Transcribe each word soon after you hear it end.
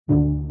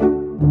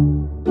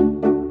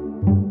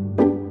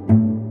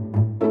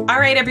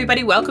right,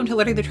 everybody, welcome to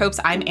Learning the Tropes.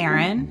 I'm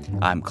Erin.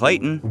 I'm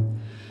Clayton.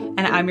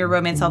 And I'm your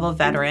romance novel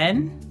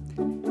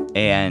veteran.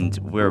 And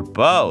we're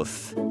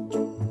both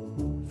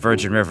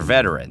Virgin River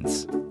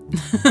veterans.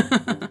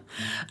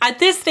 At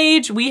this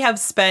stage, we have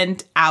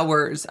spent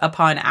hours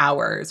upon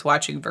hours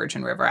watching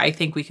Virgin River. I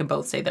think we can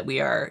both say that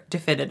we are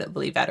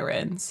definitively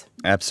veterans.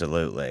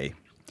 Absolutely.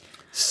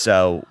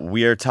 So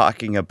we are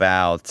talking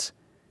about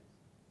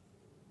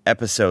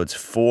episodes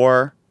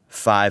 4,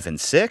 5, and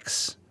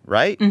 6,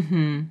 right?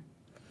 Mm-hmm.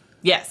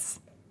 Yes.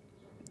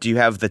 Do you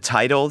have the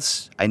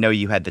titles? I know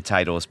you had the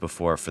titles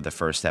before for the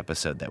first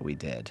episode that we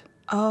did.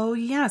 Oh,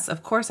 yes.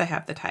 Of course I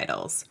have the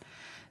titles.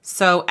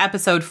 So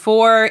episode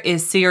 4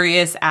 is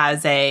Serious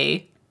as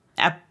a.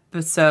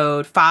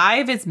 Episode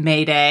 5 is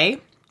Mayday.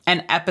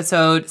 And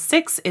episode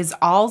 6 is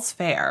All's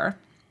Fair.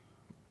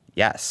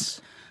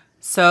 Yes.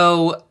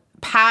 So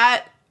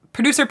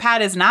producer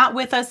Pat is not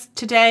with us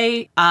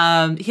today.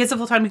 He has a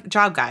full-time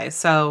job, guys.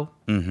 So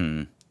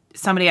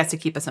somebody has to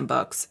keep us in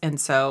books.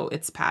 And so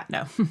it's Pat.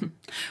 No,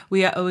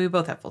 we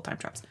both have full-time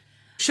jobs.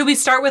 Should we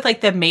start with like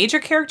the major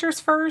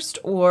characters first,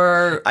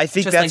 or I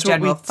think just that's like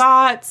general what we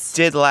thoughts?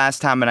 Did last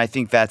time, and I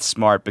think that's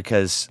smart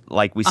because,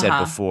 like we said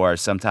before,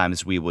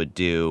 sometimes we would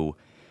do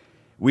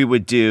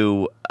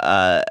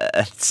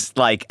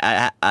like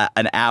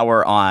an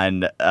hour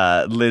on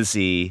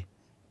Lizzie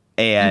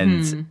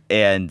and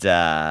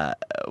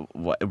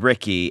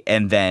Ricky,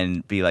 and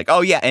then be like,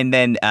 oh yeah, and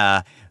then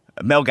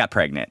Mel got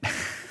pregnant.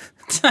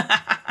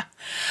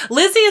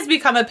 Lizzie has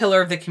become a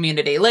pillar of the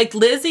community. Like,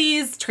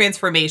 Lizzie's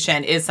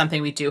transformation is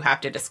something we do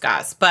have to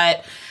discuss,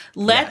 but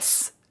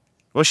let's... Yes.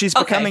 Well, she's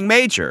becoming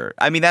major.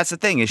 I mean, that's the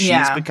thing, is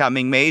she's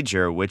becoming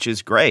major, which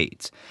is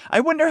great.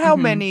 I wonder how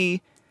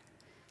many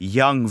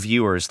young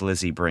viewers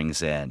Lizzie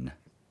brings in.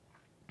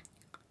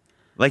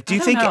 Like, do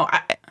you think...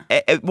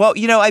 well,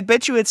 you know, I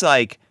bet you it's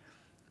like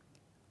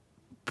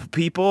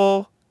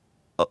people,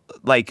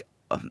 like...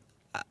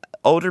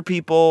 older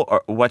people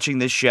are watching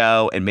this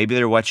show, and maybe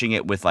they're watching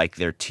it with like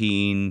their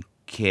teen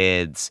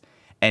kids,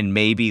 and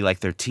maybe like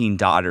their teen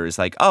daughter is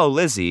like, oh,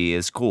 Lizzie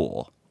is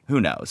cool.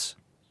 Who knows?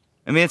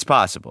 I mean, it's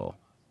possible.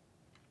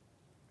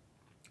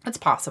 It's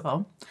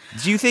possible.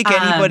 Do you think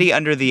anybody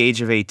under the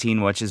age of 18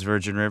 watches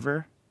Virgin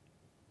River?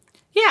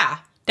 Yeah,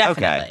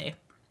 definitely. Okay.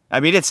 I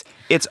mean, it's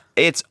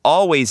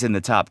always in the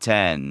top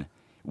 10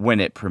 when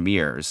it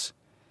premieres,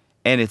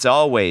 and it's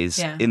always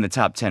in the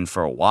top 10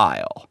 for a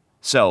while.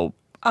 So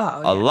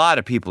a lot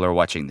of people are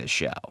watching this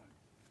show.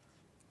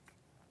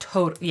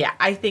 Yeah,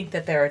 I think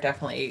that there are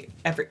definitely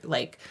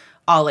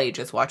all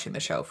ages watching the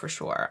show for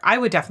sure. I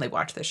would definitely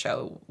watch the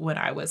show when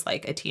I was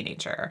like a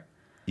teenager.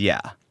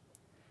 Yeah.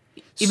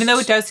 Even though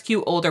it does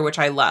skew older, which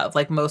I love.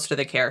 Like, most of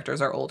the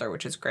characters are older,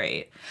 which is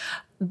great.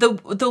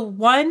 The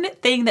one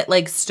thing that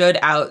like stood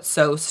out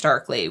so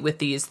starkly with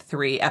these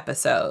 3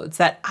 episodes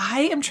that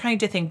I am trying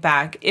to think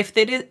back if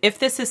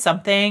this is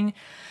something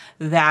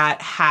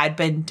that had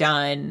been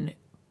done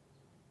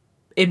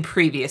in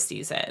previous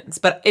seasons,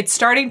 but it's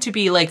starting to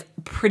be like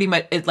pretty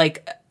much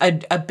like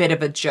a bit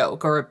of a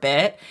joke or a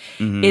bit,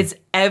 is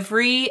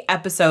every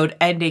episode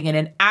ending in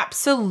an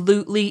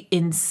absolutely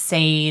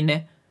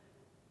insane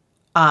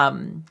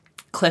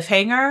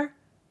cliffhanger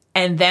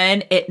and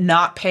then it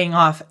not paying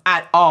off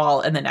at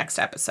all in the next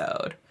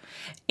episode.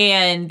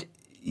 And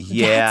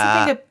that's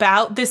something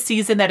about this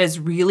season that is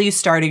really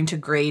starting to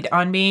grate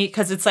on me,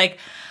 because it's like,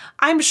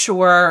 I'm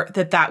sure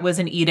that was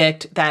an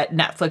edict that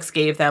Netflix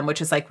gave them,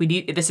 which is like,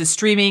 this is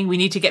streaming. We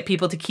need to get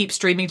people to keep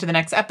streaming to the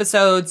next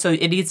episode. So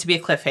it needs to be a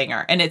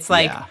cliffhanger. And it's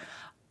like,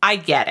 I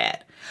get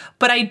it.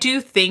 But I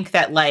do think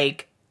that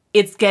like,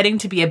 it's getting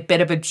to be a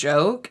bit of a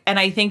joke. And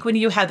I think when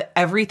you have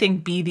everything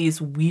be these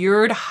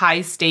weird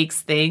high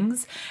stakes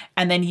things,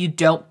 and then you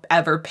don't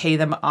ever pay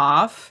them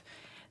off,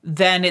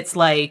 then it's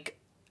like,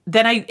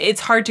 it's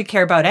hard to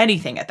care about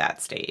anything at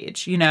that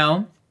stage, you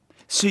know?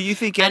 So you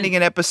think ending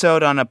an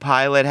episode on a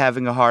pilot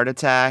having a heart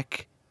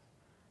attack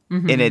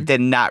and it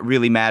then not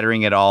really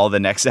mattering at all the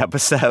next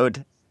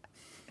episode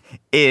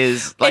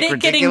is like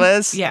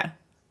ridiculous?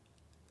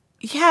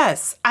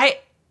 Yes.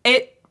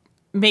 It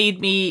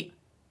made me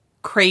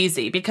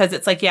crazy because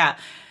it's like,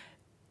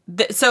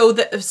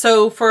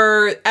 so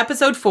for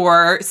episode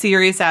 4,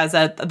 Serious as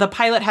the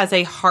pilot has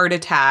a heart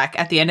attack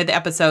at the end of the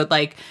episode.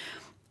 Like,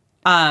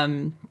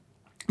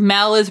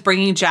 Mel is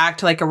bringing Jack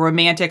to like a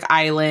romantic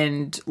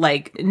island,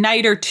 like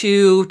night or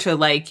two to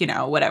like, you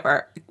know,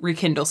 whatever,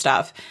 rekindle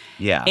stuff.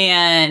 Yeah.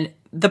 And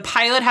the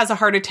pilot has a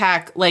heart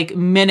attack like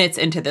minutes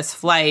into this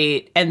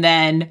flight, and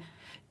then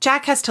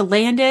Jack has to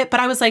land it. But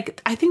I was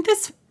like, I think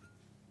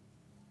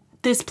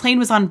this plane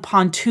was on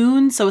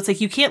pontoon. So it's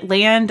like, you can't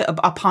land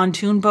a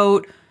pontoon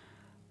boat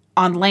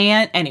on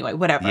land. Anyway,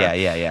 whatever.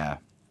 Yeah.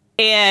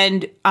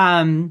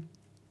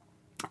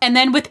 And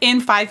then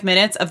within 5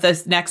 minutes of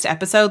this next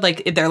episode,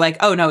 like, they're like,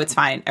 oh, no, it's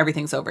fine.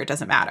 Everything's over. It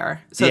doesn't matter.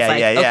 So it's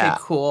like, okay,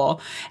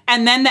 cool.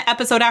 And then the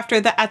episode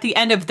after that, at the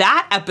end of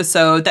that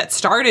episode that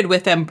started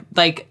with them,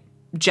 like,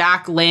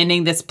 Jack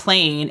landing this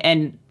plane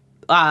and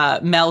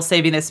Mel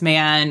saving this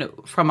man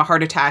from a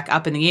heart attack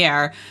up in the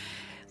air,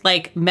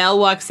 like, Mel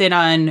walks in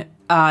on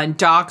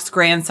Doc's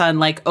grandson,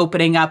 like,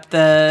 opening up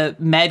the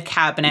med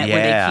cabinet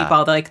where they keep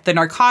all the, like, the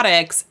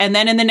narcotics. And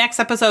then in the next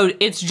episode,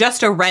 it's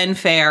just a Ren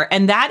fair.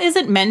 And that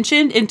isn't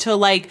mentioned until,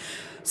 like,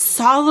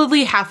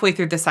 solidly halfway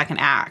through the second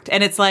act.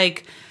 And it's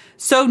like,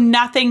 so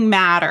nothing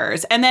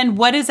matters. And then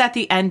what is at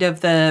the end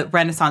of the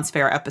Renaissance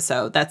Fair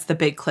episode? That's the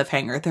big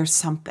cliffhanger. There's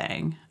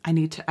something.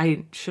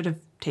 I should have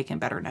taken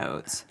better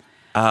notes.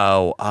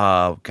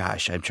 Oh,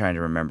 gosh, I'm trying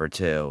to remember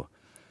too.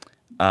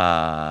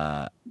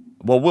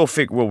 Well,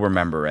 we'll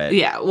remember it.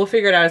 Yeah, we'll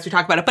figure it out as we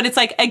talk about it. But it's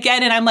like,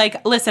 again, and I'm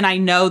like, listen, I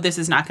know this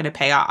is not going to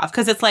pay off.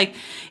 Because it's like,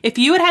 if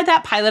you had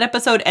that pilot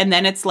episode and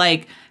then it's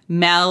like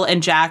Mel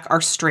and Jack are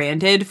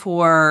stranded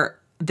for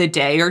the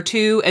day or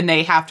two and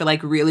they have to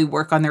like really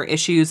work on their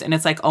issues and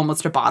it's like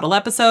almost a bottle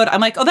episode,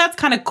 I'm like, oh, that's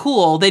kind of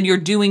cool. Then you're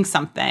doing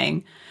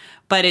something.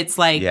 But it's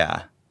like,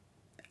 yeah.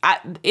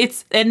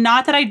 And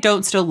not that I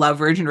don't still love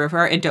Virgin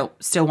River and don't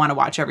still want to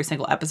watch every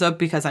single episode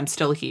because I'm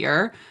still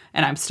here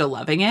and I'm still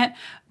loving it.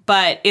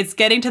 But it's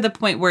getting to the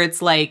point where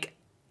it's like,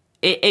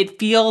 it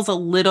feels a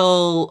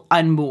little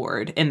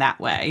unmoored in that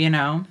way, you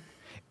know?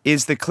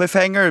 Is the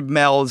cliffhanger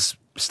Mel's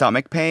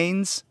stomach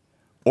pains?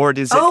 Or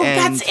does it end? Oh,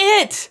 that's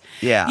it!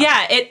 Yeah.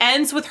 Yeah, it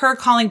ends with her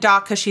calling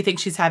Doc because she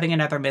thinks she's having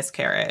another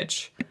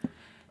miscarriage.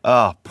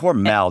 Oh, poor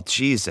Mel.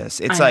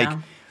 Jesus. It's like,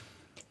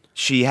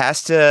 she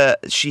has to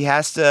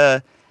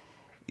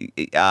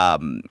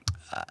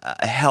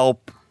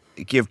help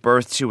give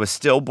birth to a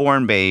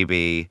stillborn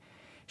baby.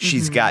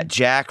 She's got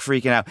Jack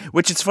freaking out,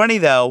 which is funny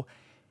though.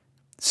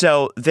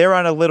 So they're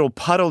on a little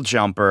puddle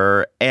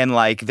jumper and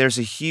like there's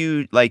a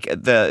huge, like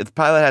the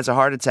pilot has a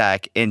heart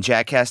attack and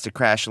Jack has to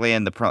crash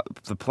land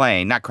the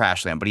plane, not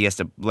crash land, but he has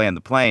to land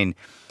the plane.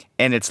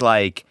 And it's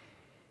like,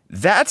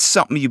 that's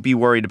something you'd be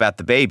worried about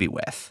the baby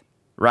with,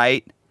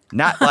 right?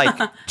 Not like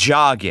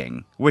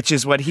jogging, which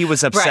is what he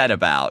was upset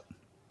about.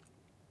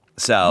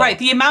 So right,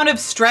 the amount of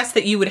stress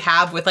that you would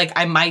have with like,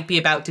 I might be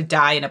about to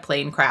die in a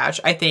plane crash,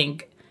 I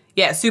think,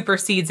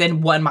 supersedes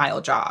in 1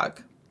 mile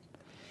jog.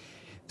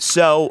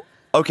 So,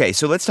 okay,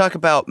 so let's talk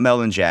about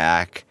Mel and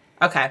Jack.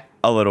 Okay.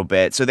 A little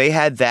bit. So they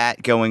had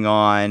that going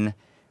on.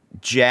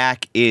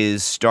 Jack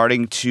is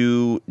starting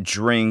to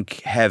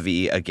drink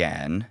heavy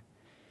again.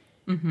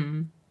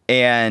 Mm-hmm.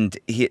 And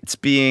he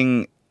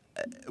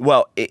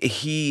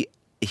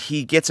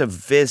gets a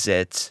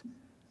visit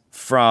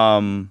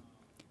from,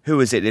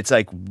 who is it?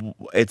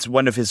 It's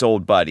one of his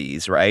old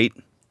buddies, right?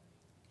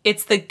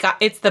 It's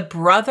the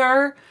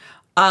brother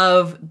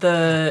of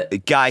the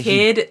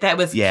kid that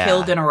was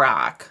killed in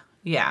Iraq.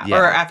 Yeah,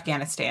 or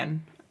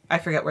Afghanistan. I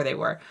forget where they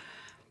were.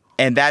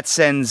 And that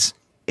sends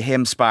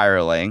him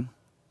spiraling.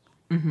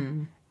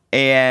 Mm-hmm.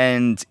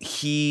 And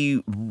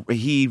he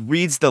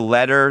reads the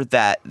letter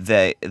that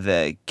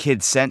the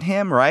kid sent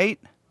him, right?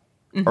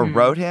 Mm-hmm. Or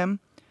wrote him.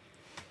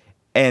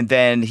 And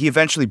then he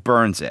eventually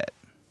burns it.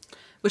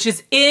 Which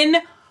is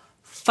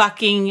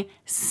fucking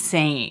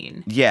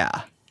sane.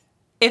 Yeah.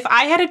 If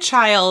I had a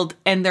child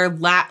and they're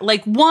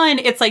one,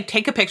 it's like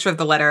take a picture of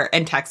the letter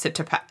and text it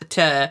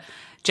to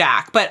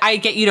Jack. But I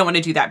get you don't want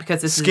to do that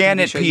because this scan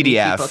it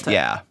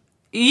PDF.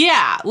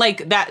 Yeah,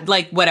 like that,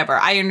 like whatever.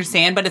 I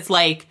understand, but it's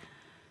like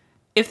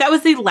if that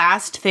was the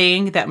last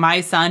thing that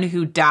my son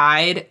who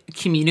died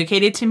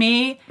communicated to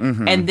me,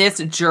 and this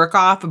jerk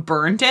off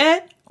burned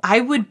it, I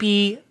would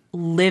be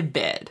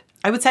livid.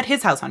 I would set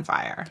his house on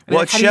fire.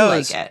 Well,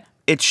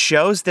 it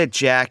shows that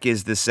Jack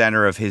is the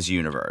center of his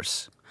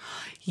universe.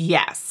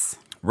 Yes.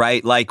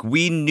 Right? Like,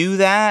 we knew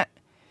that,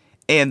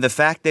 and the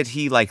fact that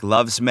he, like,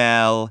 loves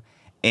Mel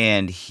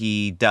and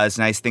he does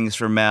nice things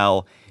for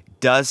Mel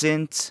does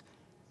not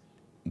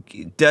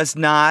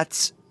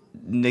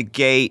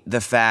negate the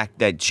fact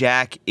that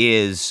Jack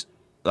is,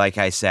 like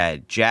I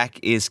said, Jack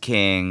is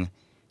king.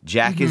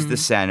 Jack is the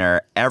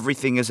center.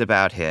 Everything is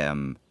about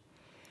him.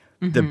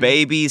 The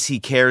babies he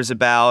cares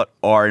about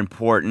are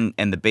important,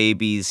 and the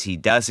babies he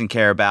doesn't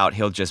care about,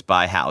 he'll just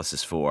buy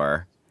houses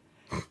for.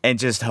 And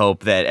just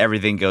hope that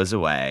everything goes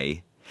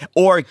away.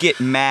 Or get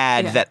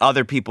mad that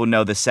other people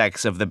know the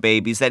sex of the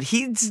babies that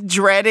he's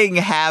dreading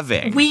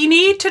having. We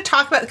need to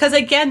talk about, because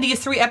again,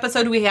 these 3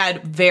 episodes we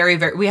had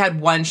we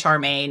had one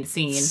Charmaine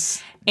scene.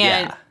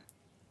 And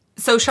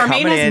so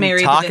Charmaine is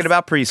married talking to this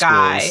about preschools.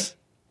 Guy.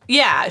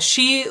 Yeah,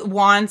 she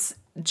wants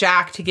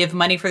Jack to give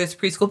money for this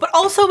preschool, but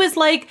also is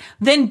like,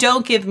 then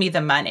don't give me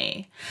the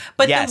money.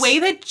 But the way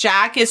that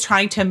Jack is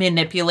trying to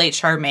manipulate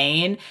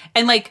Charmaine,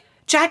 and like,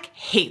 Jack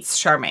hates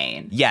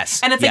Charmaine.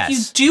 Yes. And it's like, you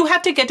do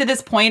have to get to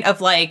this point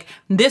of like,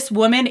 this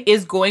woman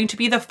is going to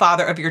be the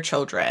father of your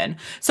children.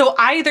 So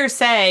either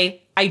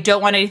say, I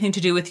don't want anything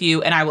to do with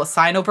you and I will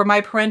sign over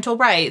my parental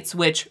rights,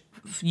 which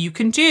you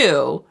can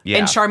do. Yeah.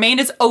 And Charmaine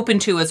is open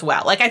to as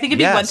well. Like, I think it'd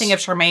be one thing if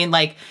Charmaine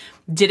like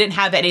didn't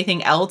have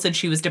anything else and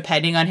she was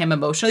depending on him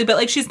emotionally, but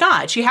like, she's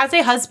not. She has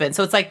a husband.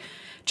 So it's like,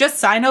 just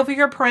sign over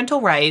your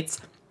parental rights.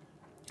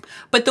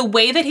 But the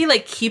way that he,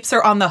 like, keeps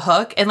her on the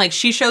hook and, like,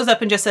 she shows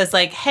up and just says,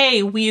 like,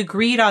 hey, we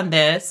agreed on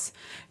this.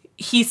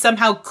 He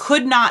somehow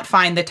could not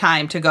find the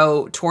time to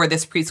go toward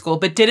this preschool,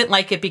 but didn't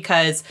like it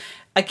because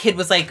a kid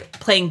was like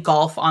playing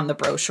golf on the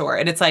brochure,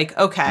 and it's like,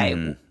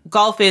 okay,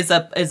 golf is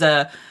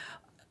a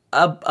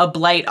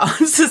blight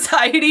on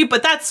society,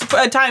 but that's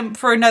a time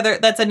for another.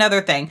 That's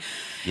another thing.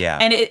 Yeah.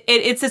 And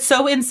it's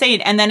so insane.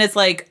 And then it's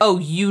like, oh,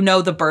 you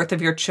know the birth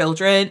of your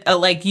children,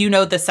 like, you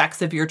know the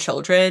sex of your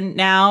children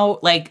now.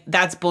 Like,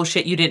 that's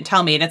bullshit. You didn't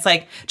tell me. And it's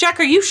like, Jack,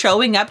 are you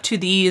showing up to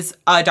these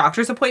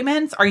doctor's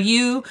appointments? Are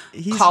you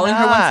calling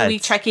her once a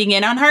week, checking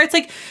in on her? It's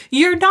like,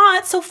 you're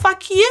not. So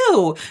fuck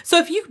you. So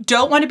if you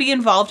don't want to be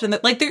involved in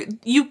that, like,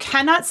 you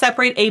cannot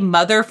separate a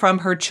mother from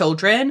her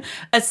children,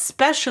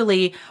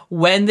 especially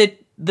when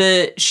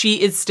she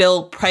is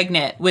still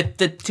pregnant with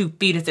the 2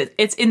 fetuses.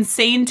 It's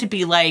insane to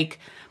be like,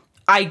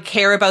 I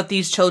care about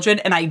these children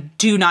and I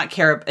do not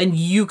care, and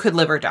you could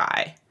live or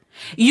die.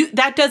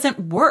 That doesn't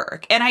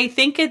work. And I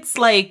think it's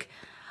like,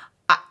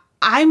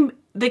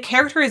 the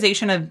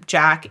characterization of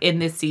Jack in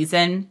this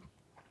season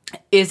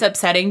is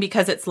upsetting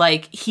because it's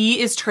like he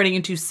is turning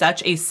into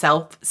such a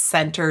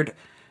self-centered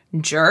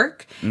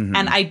jerk. Mm-hmm.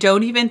 And I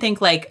don't even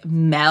think like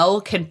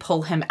Mel can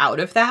pull him out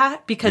of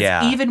that, because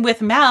even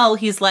with Mel,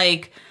 he's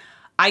like,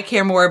 I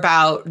care more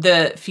about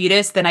the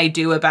fetus than I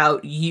do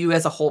about you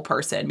as a whole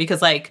person.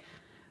 Because like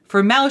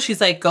for Mel, she's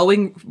like,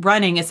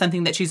 running is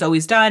something that she's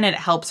always done, and it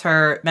helps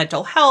her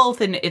mental health,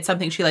 and it's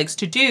something she likes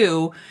to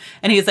do.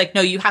 And he's like,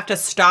 no, you have to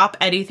stop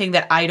anything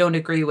that I don't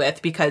agree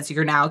with because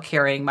you're now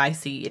carrying my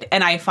seed.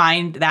 And I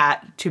find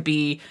that to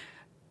be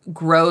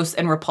gross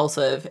and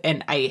repulsive,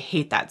 and I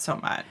hate that so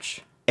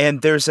much.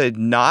 And there's a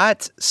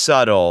not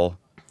subtle...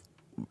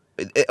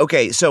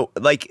 Okay, so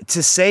like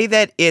to say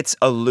that it's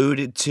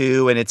alluded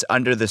to and it's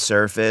under the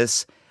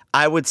surface,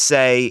 I would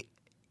say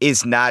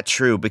is not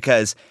true,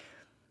 because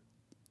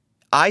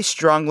I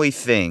strongly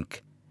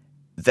think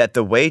that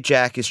the way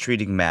Jack is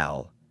treating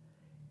Mel,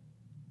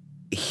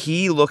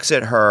 he looks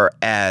at her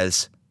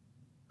as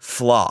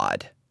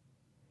flawed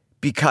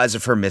because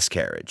of her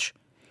miscarriage.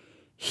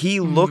 He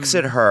looks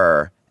at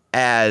her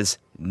as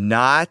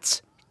not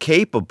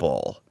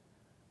capable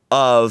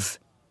of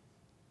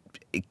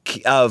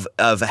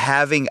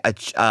having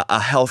a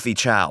healthy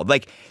child.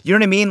 Like, you know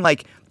what I mean?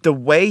 Like, the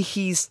way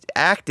he's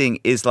acting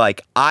is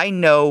like, I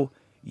know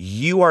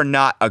you are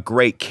not a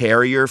great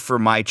carrier for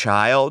my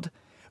child,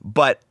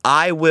 but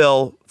I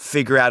will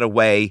figure out a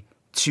way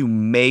to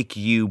make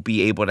you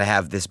be able to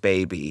have this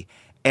baby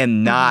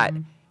and not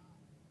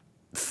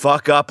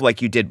fuck up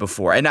like you did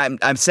before. And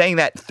I'm saying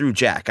that through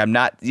Jack. I'm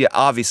not,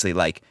 obviously,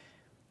 like,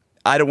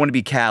 I don't want to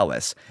be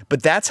callous,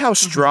 but that's how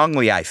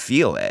strongly I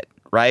feel it,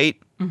 right?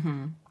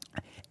 Mm-hmm.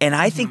 And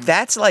I think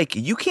that's like,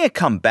 you can't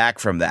come back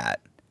from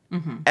that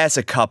as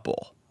a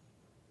couple.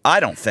 I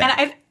don't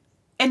think.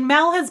 And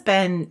Mel has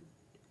been,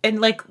 and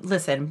like,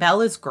 listen,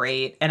 Mel is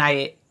great. And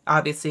I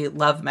obviously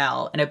love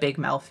Mel and a big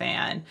Mel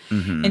fan.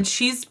 Mm-hmm. And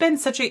she's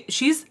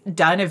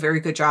done a very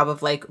good job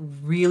of like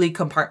really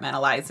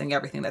compartmentalizing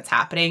everything that's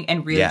happening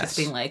and really just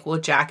being like, well,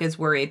 Jack is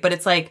worried. But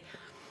it's like,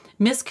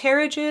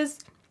 miscarriages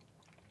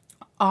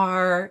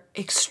are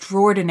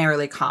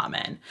extraordinarily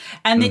common.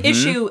 And the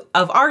issue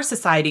of our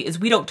society is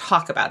we don't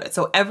talk about it.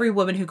 So every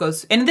woman who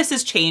goes, and this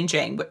is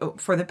changing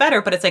for the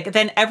better, but it's like,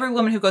 then every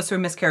woman who goes through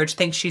a miscarriage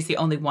thinks she's the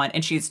only one,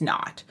 and she's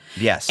not.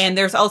 Yes. And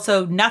there's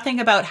also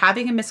nothing about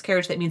having a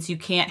miscarriage that means you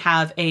can't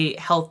have a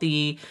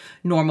healthy,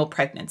 normal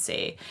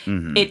pregnancy.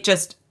 Mm-hmm. It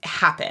just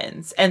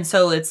happens. And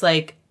so it's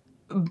like,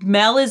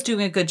 Mel is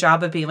doing a good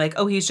job of being like,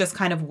 oh, he's just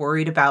kind of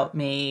worried about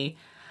me.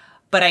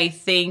 But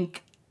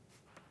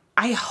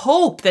I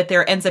hope that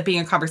there ends up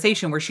being a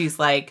conversation where she's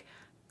like,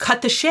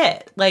 cut the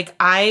shit. Like,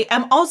 I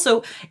am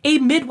also a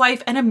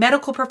midwife and a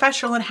medical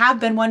professional and have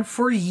been one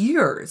for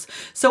years.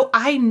 So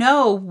I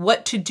know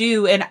what to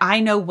do and I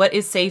know what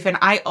is safe. And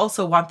I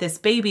also want this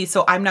baby.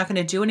 So I'm not going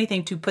to do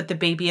anything to put the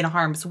baby in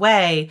harm's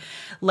way.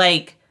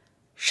 Like,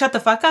 shut the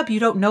fuck up.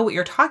 You don't know what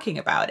you're talking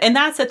about. And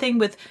that's the thing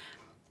with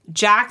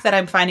Jack that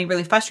I'm finding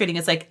really frustrating,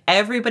 is like,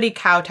 everybody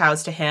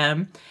kowtows to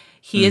him.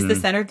 He is the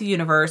center of the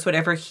universe.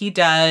 Whatever he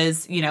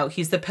does,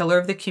 he's the pillar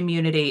of the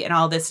community and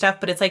all this stuff.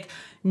 But it's like,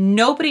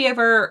 nobody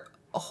ever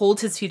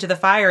holds his feet to the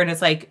fire and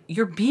it's like,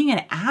 you're being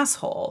an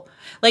asshole.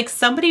 Like,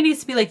 somebody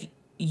needs to be like,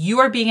 you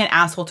are being an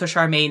asshole to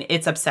Charmaine.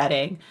 It's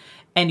upsetting.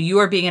 And you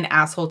are being an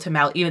asshole to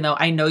Mel, even though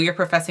I know you're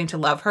professing to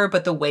love her,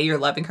 but the way you're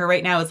loving her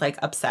right now is like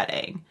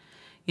upsetting,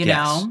 you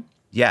know?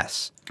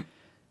 Yes.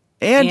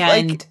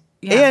 And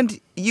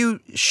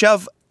you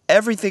shove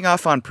everything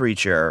off on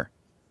Preacher.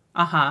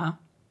 Uh-huh.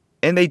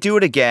 And they do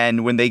it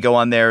again when they go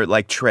on their,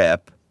 like,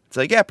 trip. It's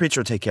like, yeah,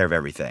 Preacher will take care of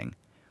everything.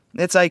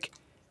 And it's like,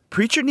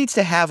 Preacher needs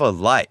to have a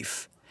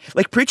life.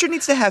 Like, Preacher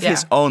needs to have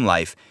his own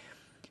life.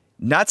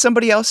 Not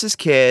somebody else's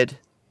kid,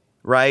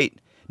 right?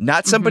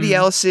 Not somebody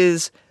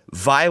else's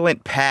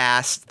violent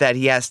past that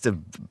he has to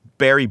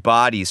bury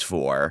bodies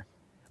for.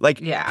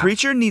 Like,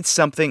 Preacher needs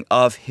something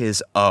of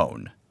his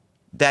own.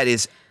 That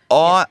is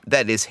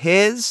that is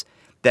his,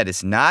 that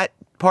is not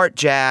part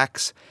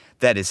Jack's,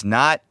 that is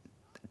not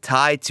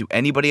tied to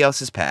anybody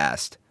else's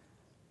past.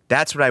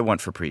 That's what I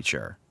want for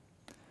Preacher.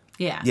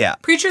 Yeah.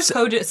 Preacher's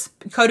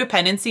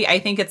codependency, I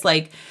think it's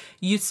like,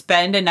 you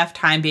spend enough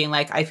time being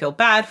like, I feel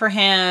bad for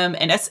him.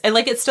 And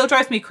like, it still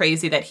drives me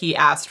crazy that he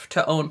asked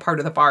to own part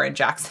of the bar and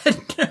Jack said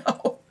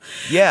no.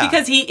 Yeah.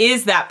 Because he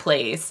is that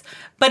place.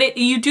 But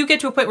you do get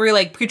to a point where you're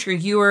like, Preacher,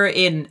 you are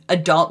an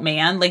adult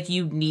man. Like,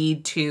 you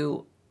need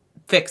to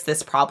fix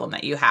this problem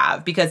that you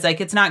have because, like,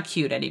 it's not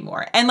cute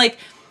anymore. And, like,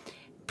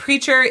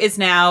 Preacher is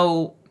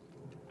now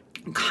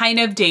kind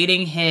of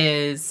dating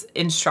his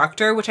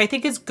instructor, which I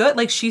think is good.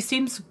 Like, she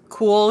seems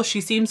cool.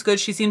 She seems good.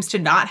 She seems to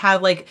not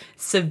have, like,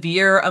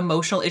 severe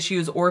emotional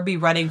issues or be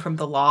running from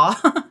the law.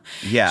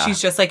 Yeah.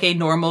 She's just, like, a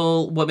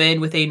normal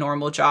woman with a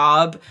normal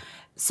job.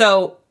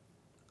 So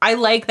I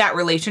like that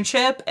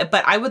relationship,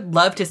 but I would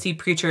love to see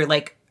Preacher,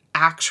 like,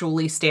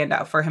 actually stand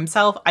up for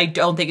himself. I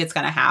don't think it's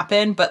going to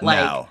happen, but, like...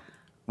 No.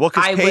 Well,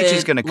 because Paige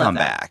is going to come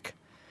back.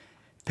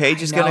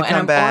 Paige is going to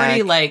come back. I'm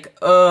already like,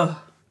 ugh.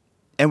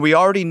 And we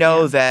already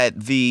know that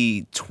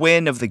the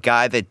twin of the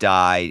guy that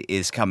died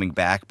is coming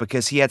back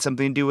because he had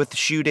something to do with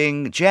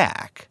shooting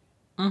Jack.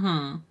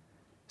 Mm-hmm.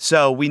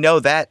 So we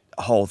know that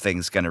whole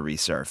thing's going to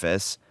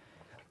resurface.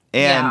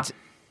 And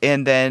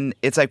then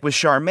it's like with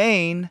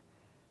Charmaine...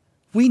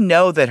 We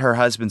know that her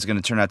husband's going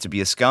to turn out to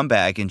be a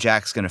scumbag and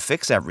Jack's going to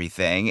fix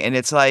everything. And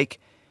it's like,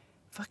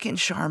 fucking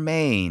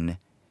Charmaine.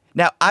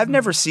 Now, I've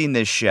never seen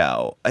this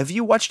show. Have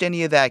you watched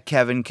any of that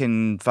Kevin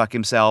Can Fuck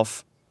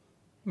Himself?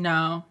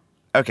 No.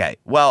 Okay.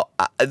 Well,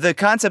 the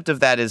concept of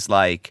that is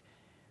like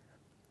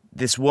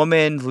this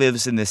woman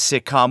lives in this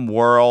sitcom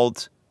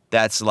world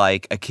that's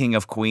like a King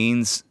of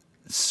Queens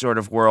sort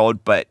of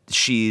world, but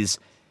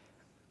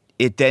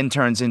it then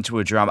turns into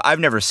a drama. I've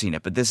never seen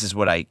it, but this is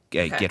what I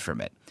get from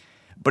it.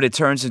 But it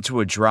turns into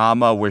a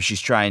drama where she's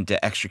trying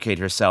to extricate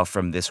herself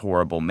from this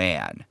horrible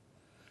man.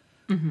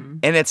 Mm-hmm.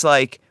 And it's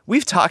like,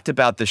 we've talked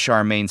about the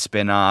Charmaine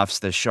spinoffs,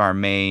 the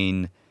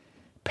Charmaine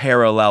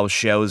parallel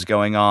shows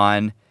going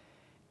on.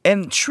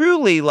 And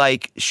truly,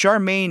 like,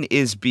 Charmaine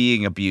is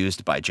being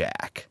abused by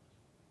Jack.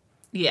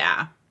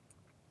 Yeah.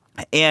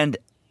 And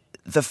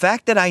the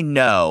fact that I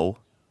know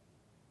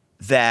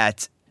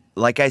that,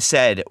 like I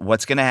said,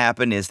 what's going to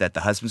happen is that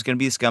the husband's going to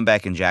be a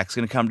scumbag and Jack's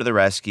going to come to the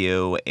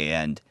rescue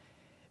and...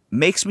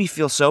 makes me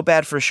feel so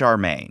bad for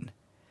Charmaine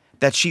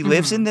that she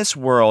lives in this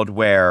world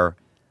where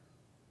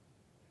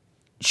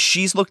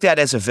she's looked at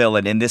as a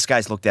villain and this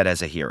guy's looked at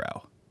as a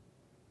hero.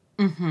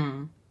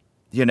 Mm-hmm.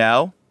 You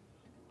know?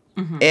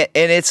 Mm-hmm.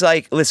 And it's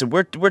like, listen,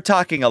 we're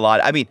talking a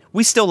lot. I mean,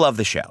 we still love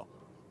the show.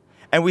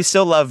 And we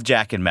still love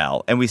Jack and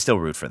Mel, and we still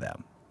root for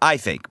them. I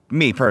think,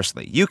 me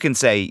personally. You can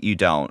say you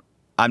don't.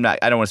 I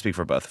don't want to speak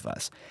for both of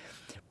us.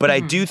 But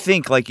I do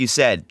think, like you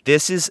said,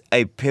 this is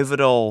a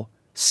pivotal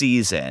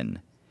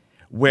season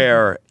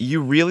where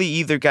you really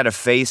either got to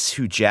face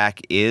who Jack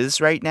is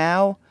right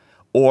now,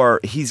 or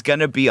he's going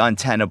to be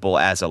untenable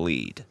as a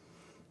lead.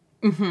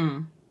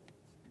 Mm-hmm.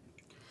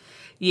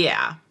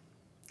 Yeah.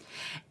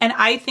 And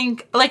I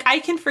think, like, I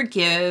can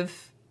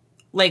forgive,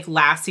 like,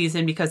 last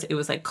season because it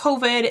was, like,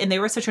 COVID, and they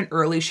were such an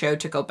early show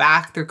to go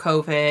back through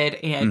COVID,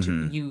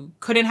 and you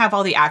couldn't have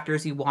all the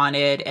actors you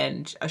wanted,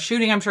 and a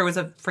shooting, I'm sure, was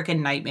a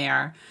freaking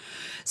nightmare.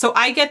 So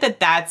I get that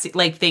that's,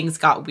 like, things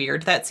got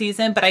weird that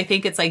season, but I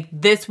think it's like,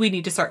 this, we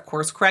need to start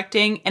course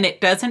correcting, and it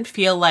doesn't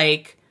feel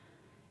like,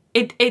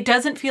 it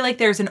doesn't feel like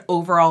there's an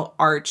overall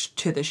arch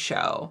to the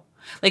show.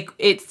 Like,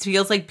 it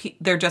feels like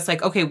they're just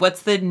like, okay,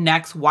 what's the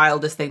next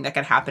wildest thing that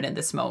could happen in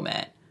this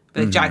moment?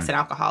 Like, Jack's an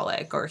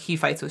alcoholic, or he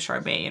fights with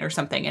Charmaine or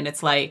something, and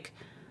it's like,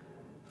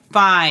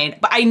 fine.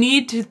 But I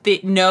need to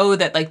know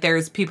that, like,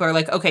 there's people are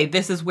like, okay,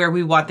 this is where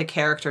we want the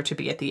character to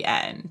be at the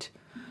end.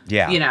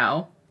 Yeah. You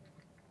know?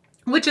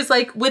 Which is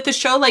like, with a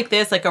show like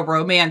this, like a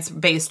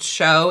romance-based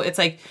show, it's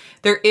like,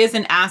 there is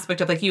an aspect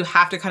of, like, you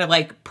have to kind of,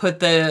 like, put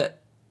the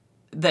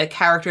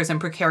characters in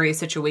precarious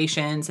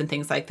situations and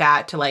things like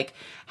that to, like,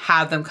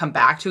 have them come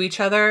back to each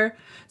other.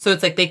 So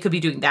it's like, they could be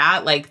doing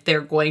that. Like,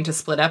 they're going to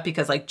split up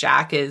because, like,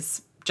 Jack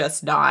is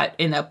just not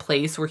in a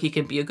place where he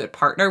can be a good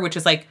partner, which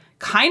is, like,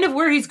 kind of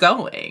where he's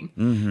going,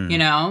 you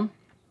know?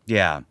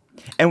 Yeah.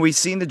 And we've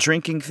seen the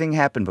drinking thing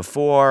happen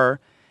before.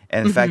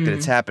 And the fact that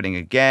it's happening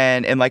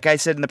again. And like I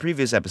said in the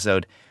previous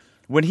episode,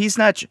 when he's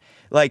not,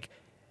 like,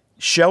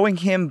 showing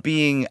him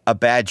being a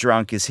bad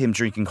drunk is him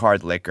drinking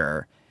hard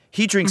liquor.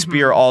 He drinks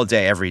beer all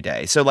day, every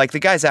day. So, like, the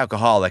guy's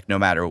alcoholic no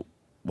matter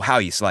how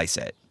you slice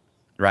it,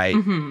 right?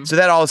 So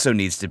that also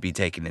needs to be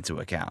taken into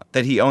account,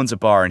 that he owns a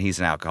bar and he's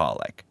an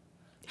alcoholic.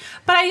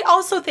 But I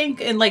also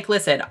think, and, like,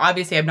 listen,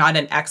 obviously I'm not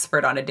an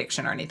expert on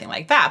addiction or anything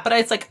like that, but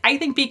it's like, I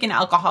think being an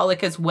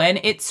alcoholic is when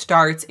it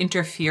starts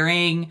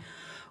interfering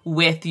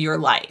with your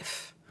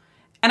life.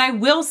 And I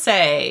will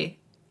say,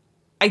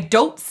 I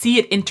don't see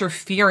it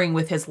interfering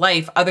with his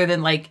life other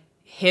than, like,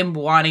 him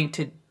wanting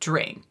to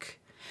drink.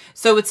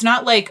 So it's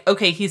not like,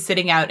 okay, he's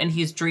sitting out and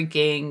he's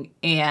drinking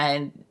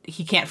and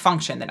he can't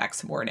function the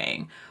next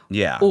morning.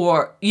 Yeah.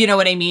 Or, you know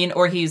what I mean?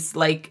 Or he's,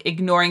 like,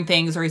 ignoring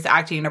things, or he's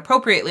acting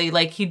inappropriately.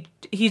 Like,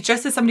 he's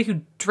just as somebody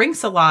who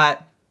drinks a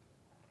lot,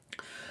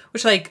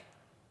 which, like,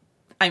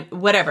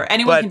 whatever.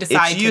 Anyone can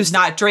decide to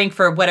not drink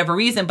for whatever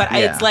reason. But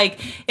it's like,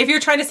 if you're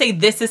trying to say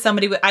this is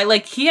somebody,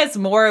 he has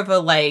more of a,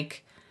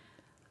 like,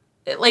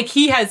 like,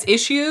 he has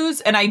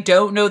issues, and I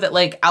don't know that,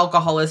 like,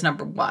 alcohol is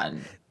number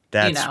one.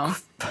 That's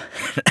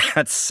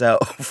so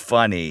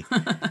funny.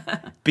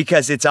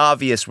 Because it's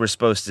obvious we're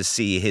supposed to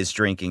see his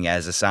drinking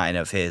as a sign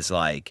of his,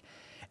 like,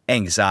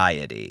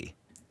 anxiety.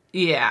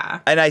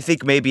 Yeah. And I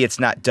think maybe it's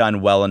not done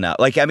well enough.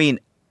 Like, I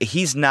mean,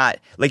 he's not,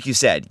 like you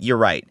said, you're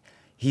right.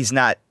 He's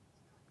not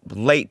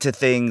late to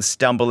things,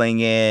 stumbling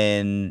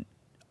in,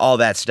 all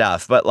that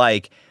stuff. But,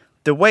 like,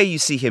 the way you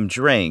see him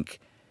drink,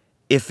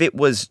 if it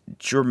was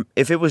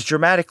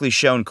dramatically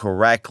shown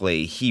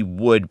correctly, he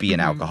would be an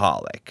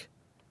alcoholic.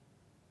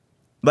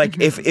 Like,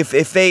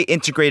 if they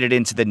integrated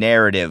into the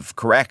narrative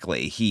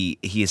correctly, he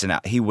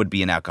would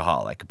be an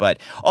alcoholic. But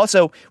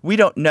also, we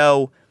don't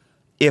know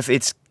if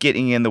it's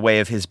getting in the way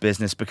of his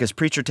business, because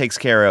Preacher takes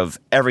care of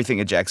everything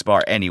at Jack's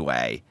Bar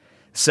anyway.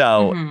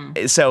 So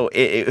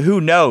who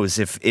knows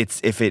if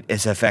it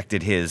has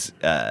affected his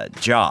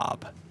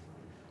job.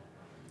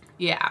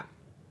 Yeah.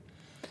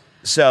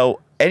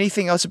 So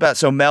anything else about,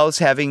 so Mel's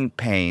having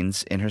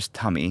pains in her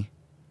tummy,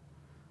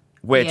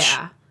 which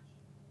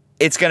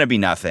it's going to be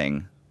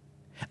nothing.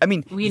 I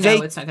mean, we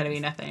know it's not going to be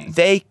nothing.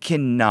 They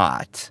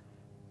cannot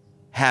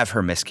have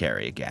her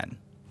miscarry again.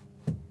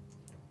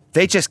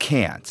 They just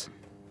can't.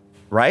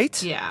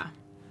 Right? Yeah.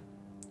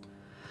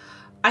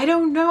 I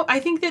don't know. I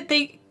think that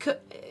they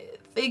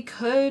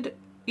could.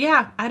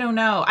 Yeah, I don't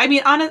know. I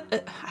mean, I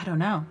don't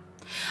know.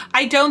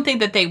 I don't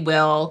think that they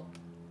will.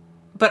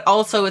 But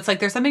also, it's like,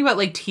 there's something about,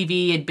 like,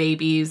 TV and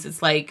babies.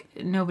 It's like,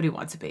 nobody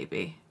wants a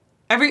baby.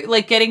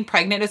 Like, getting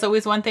pregnant is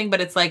always one thing,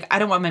 but it's like, I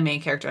don't want my main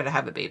character to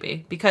have a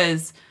baby,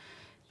 because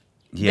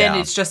then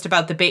it's just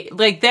about the baby.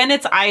 Like, then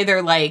it's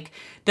either, like,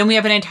 then we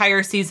have an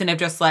entire season of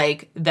just,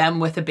 like, them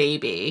with a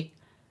baby.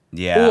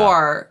 Yeah.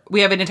 Or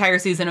we have an entire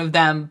season of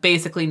them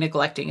basically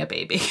neglecting a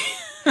baby.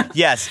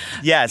 Yes.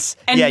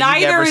 And neither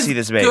you never is see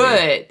this baby.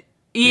 Good.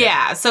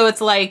 Yeah. So it's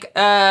like,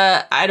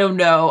 I don't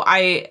know.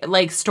 I,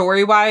 like,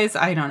 story-wise,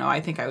 I don't know. I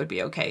think I would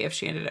be okay if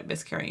she ended up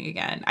miscarrying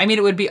again. I mean,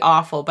 it would be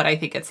awful, but I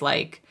think it's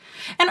like,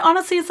 and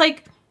honestly, it's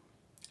like,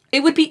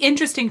 it would be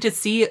interesting to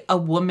see a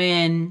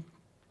woman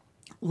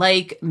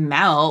like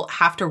Mel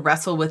have to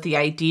wrestle with the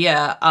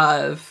idea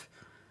of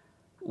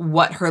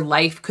what her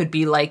life could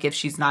be like if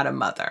she's not a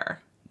mother.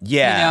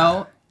 Yeah. You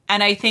know?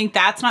 And I think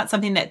that's not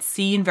something that's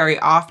seen very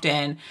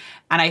often.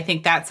 And I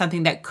think that's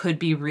something that could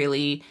be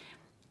really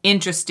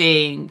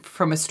interesting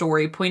from a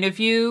story point of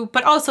view.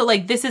 But also,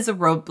 like, this is a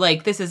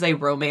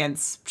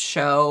romance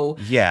show.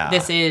 Yeah.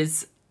 This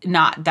is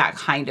not that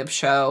kind of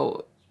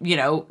show, you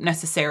know,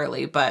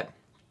 necessarily, but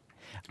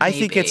I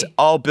think it's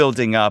all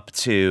building up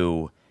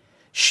to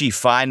she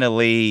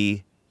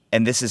finally,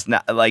 and this is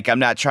not, like, I'm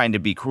not trying to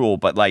be cruel,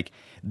 but, like,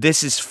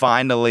 this is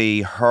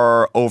finally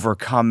her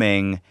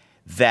overcoming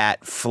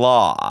that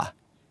flaw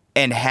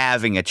and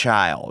having a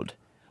child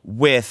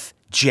with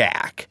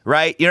Jack,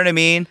 right? You know what I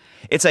mean?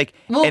 It's like,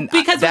 well, and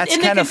because that's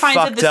within the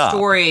confines of the up.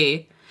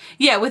 Story,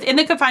 yeah, within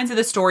the confines of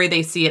the story,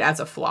 they see it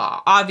as a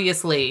flaw.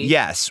 Obviously,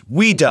 yes,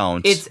 we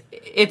don't.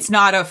 It's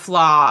not a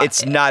flaw.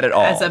 It's not at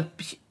all.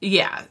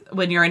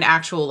 When you're an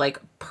actual, like,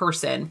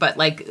 person, but,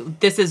 like,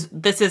 this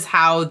is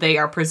how they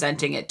are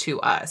presenting it to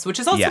us, which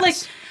is also like,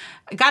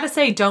 I gotta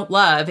say, don't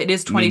love. It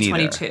is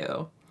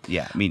 2022.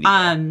 Yeah, me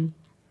neither.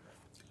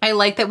 I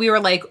like that we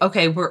were like,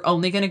 okay, we're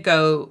only going to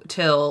go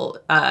till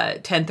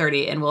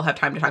 10:30 and we'll have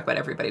time to talk about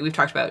everybody. We've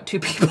talked about 2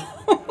 people.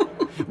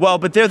 Well,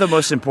 but they're the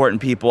most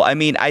important people. I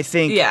mean, I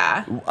think,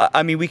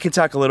 I mean, we could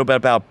talk a little bit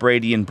about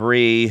Brady and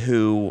Bree,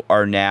 who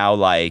are now,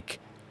 like,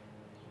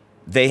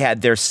 they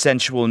had their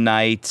sensual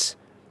night.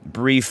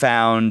 Bree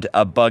found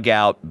a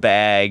bug-out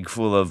bag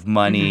full of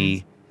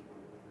money,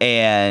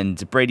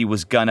 and Brady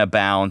was gonna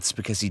bounce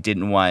because he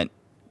didn't want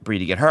Bree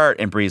to get hurt,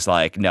 and Bree's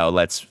like, no,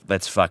 let's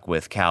fuck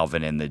with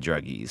Calvin and the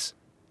druggies.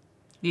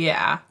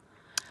 Yeah.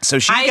 So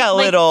she got a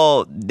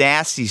little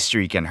nasty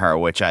streak in her,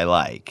 which I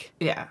like.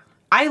 Yeah.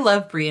 I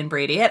love Bree and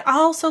Brady. And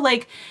also,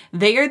 like,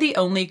 they are the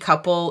only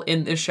couple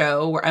in the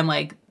show where I'm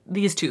like,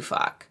 these two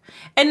fuck.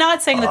 And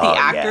not saying that the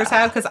actors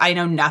have, because I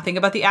know nothing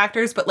about the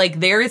actors, but, like,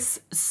 there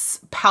is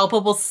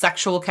palpable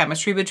sexual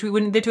chemistry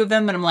between the two of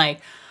them. And I'm like,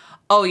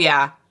 oh,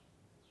 yeah,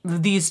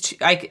 these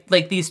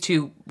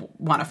two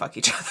want to fuck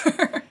each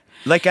other.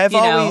 Like, I've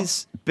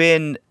always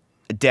been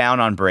down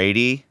on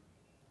Brady,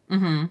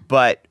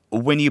 but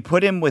when you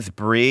put him with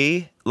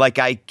Bree, like,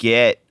 I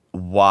get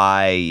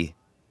why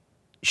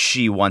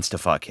she wants to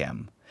fuck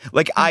him.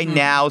 Like, I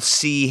now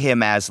see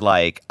him as,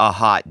 like, a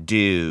hot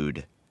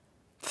dude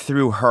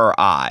through her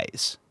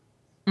eyes.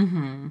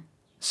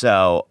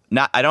 So,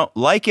 I don't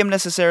like him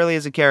necessarily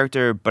as a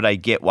character, but I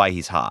get why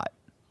he's hot.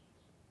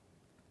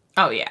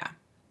 Oh, yeah.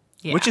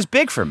 Which is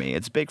big for me.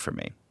 It's big for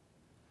me.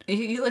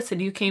 Listen,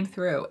 you came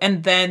through.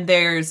 And then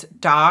there's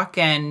Doc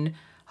and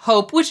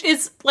Hope, which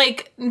is,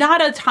 like,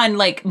 not a ton,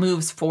 like,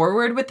 moves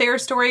forward with their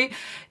story.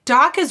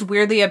 Doc is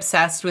weirdly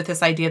obsessed with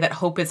this idea that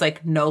Hope is,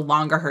 like, no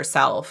longer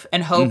herself.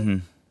 And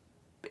Hope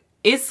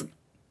is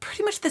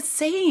pretty much the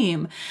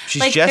same.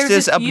 She's like, just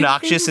as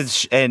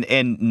obnoxious and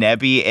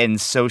nebby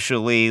and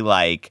socially,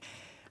 like,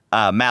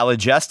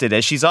 maladjusted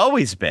as she's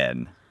always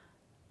been.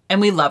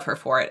 And we love her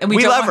for it. And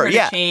we don't want her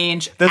to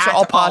change. Those are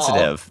all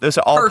positive. Those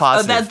are all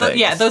positive things.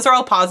 Yeah, those are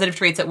all positive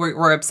traits that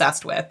we're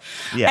obsessed with.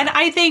 Yeah. And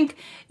I think,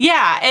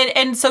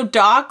 and so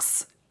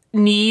docs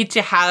need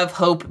to have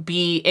Hope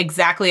be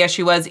exactly as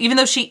she was, even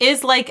though she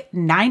is like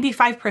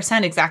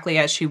 95% exactly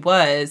as she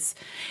was.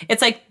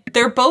 It's like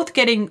they're both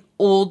getting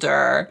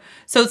older.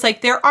 So it's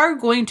like there are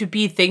going to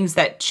be things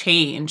that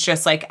change,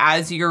 just like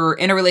as you're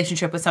in a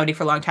relationship with somebody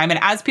for a long time. And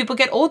as people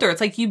get older, it's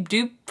like you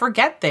do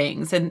forget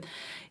things. And,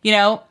 you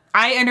know,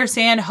 I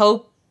understand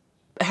Hope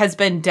has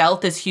been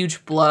dealt this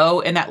huge blow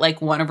in that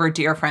like one of her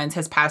dear friends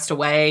has passed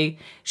away.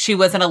 She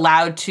wasn't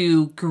allowed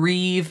to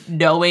grieve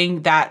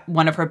knowing that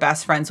one of her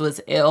best friends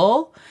was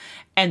ill.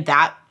 And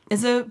that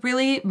is a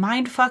really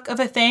mindfuck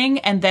of a thing.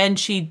 And then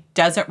she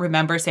doesn't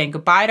remember saying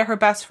goodbye to her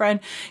best friend.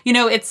 You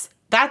know,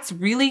 that's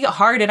really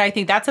hard. And I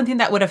think that's something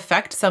that would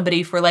affect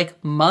somebody for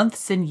like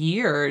months and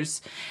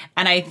years.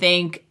 And I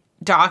think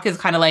Doc is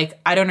kind of like,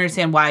 I don't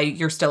understand why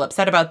you're still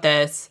upset about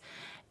this.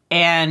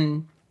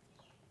 And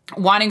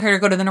wanting her to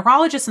go to the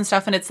neurologist and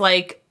stuff. And it's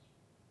like,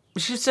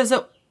 she just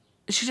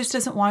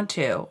doesn't want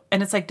to.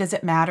 And it's like, does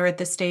it matter at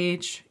this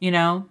stage, you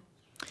know?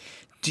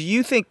 Do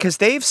you think, because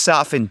they've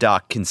softened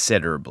Doc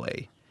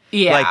considerably.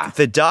 Yeah. Like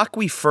the Doc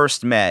we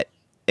first met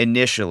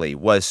initially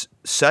was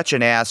such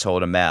an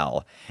asshole to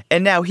Mel.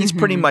 And now he's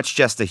pretty much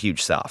just a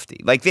huge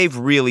softie. Like they've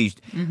really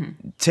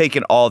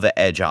taken all the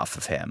edge off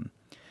of him.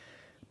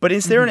 But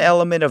is there an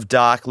element of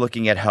Doc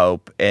looking at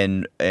Hope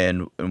and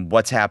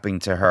what's happening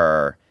to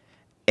her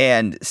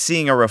and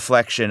seeing a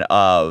reflection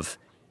of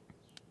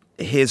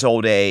his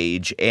old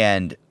age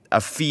and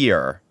a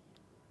fear,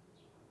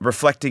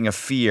 reflecting a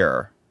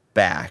fear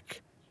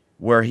back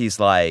where he's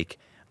like,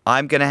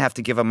 I'm going to have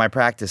to give up my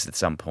practice at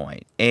some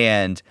point.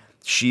 And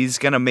she's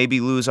going to maybe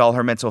lose all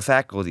her mental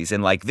faculties.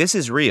 And like, this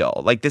is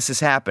real. Like, this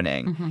is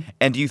happening.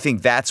 And do you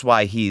think that's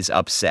why he's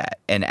upset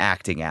and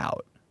acting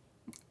out?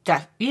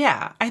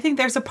 Yeah, I think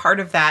there's a part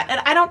of that. And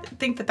I don't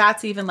think that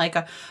that's even like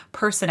a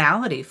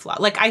personality flaw.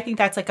 Like, I think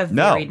that's like a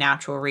very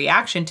natural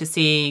reaction to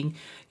seeing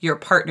your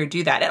partner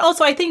do that. And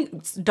also, I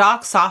think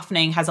Doc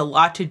softening has a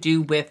lot to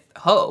do with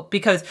Hope.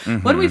 Because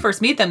when we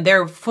first meet them,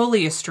 they're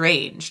fully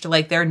estranged.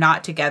 Like, they're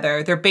not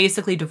together. They're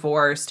basically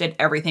divorced and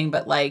everything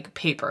but like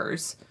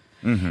papers.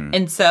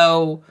 And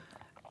so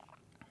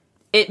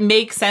it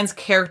makes sense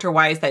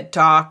character-wise that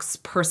Doc's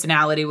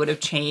personality would have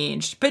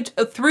changed, but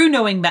through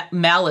knowing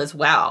Mel as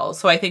well.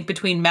 So I think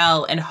between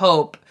Mel and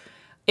Hope,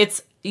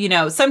 it's, you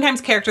know,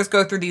 sometimes characters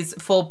go through these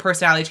full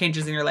personality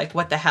changes and you're like,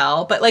 what the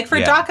hell? But like for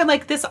Doc, I'm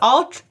like, this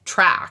all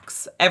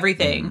tracks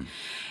everything.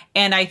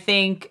 And I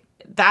think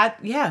that,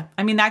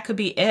 I mean, that could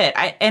be it.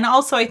 And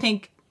also I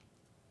think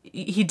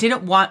he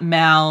didn't want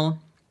Mel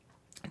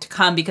to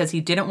come because he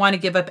didn't want to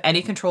give up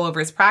any control over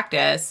his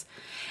practice.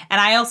 And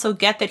I also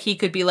get that he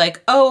could be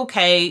like, oh,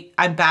 okay,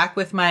 I'm back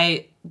with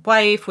my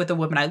wife, with a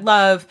woman I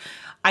love.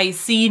 I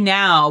see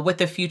now what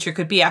the future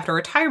could be after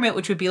retirement,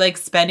 which would be like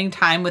spending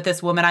time with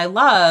this woman I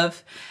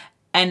love.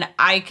 And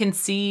I can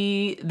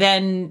see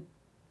then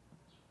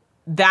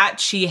that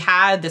she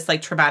had this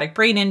like traumatic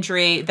brain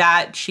injury,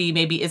 that she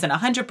maybe isn't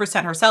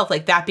 100% herself,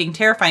 like that being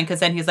terrifying.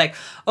 Because then he's like,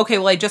 okay,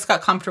 well, I just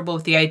got comfortable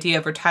with the idea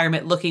of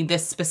retirement looking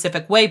this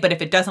specific way. But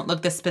if it doesn't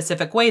look this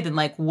specific way, then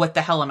like, what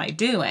the hell am I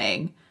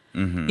doing?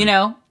 You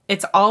know?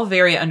 It's all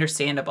very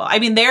understandable. I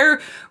mean, their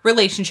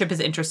relationship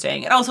is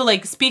interesting. And also,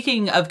 like,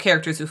 speaking of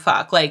characters who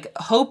fuck, like,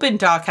 Hope and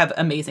Doc have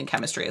amazing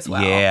chemistry as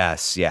well.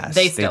 Yes.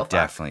 They still fuck.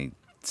 Definitely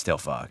still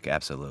fuck.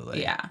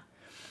 Absolutely.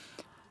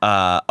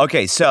 Yeah.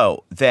 Okay,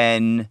 so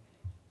then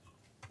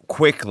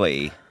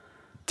quickly,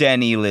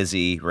 Denny,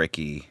 Lizzie,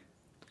 Ricky.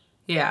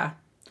 Yeah.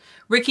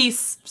 Ricky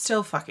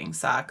still fucking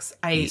sucks.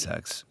 He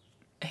sucks.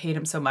 I hate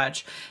him so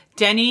much.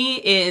 Denny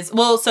is,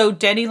 well, so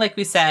Denny, like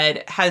we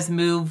said, has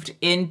moved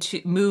into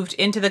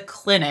the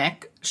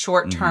clinic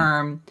short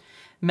term.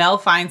 Mel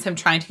finds him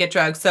trying to get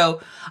drugs.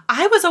 So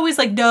I was always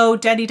like, no,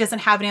 Denny doesn't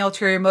have any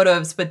ulterior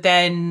motives. But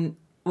then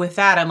with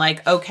that, I'm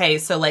like, okay,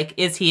 so like,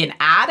 is he an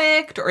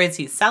addict or is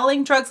he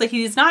selling drugs? Like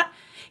he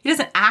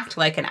doesn't act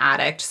like an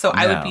addict. So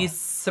I would be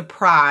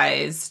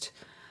surprised.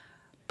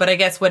 But I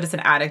guess what does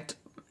an addict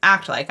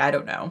act like? I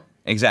don't know.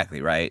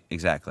 Exactly, right?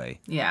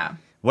 Exactly. Yeah.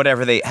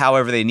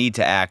 However they need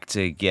to act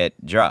to get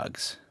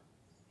drugs.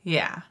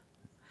 Yeah.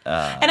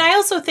 And I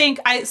also think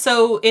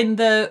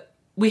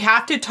we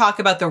have to talk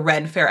about the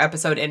Ren Fair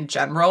episode in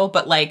general,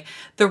 but like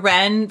the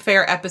Ren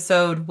Fair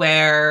episode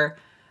where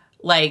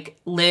like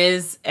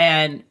Liz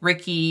and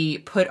Ricky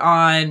put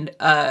on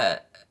a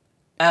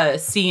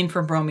scene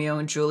from Romeo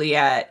and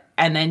Juliet,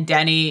 and then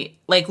Denny,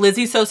 like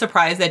Lizzie's so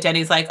surprised that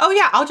Denny's like, oh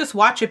yeah, I'll just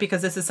watch it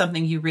because this is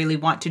something you really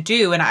want to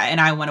do, and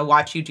I want to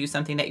watch you do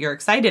something that you're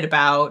excited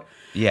about.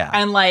 Yeah.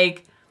 And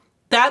like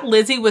that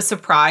Lizzie was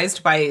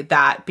surprised by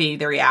that being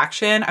the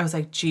reaction. I was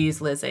like,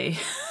 geez, Lizzie.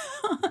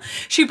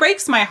 She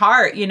breaks my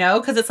heart, you know,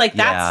 because it's like,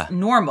 that's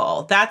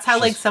normal. That's how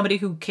like somebody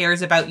who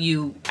cares about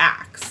you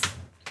acts.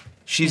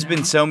 She's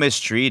been so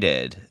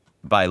mistreated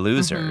by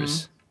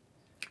losers.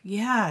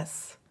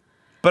 Yes.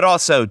 But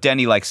also,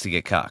 Denny likes to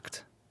get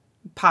cucked.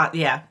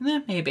 Yeah,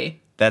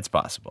 maybe. That's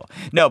possible.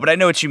 No, but I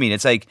know what you mean.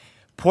 It's like,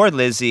 poor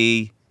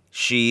Lizzie,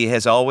 she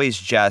has always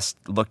just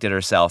looked at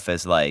herself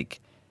as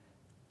like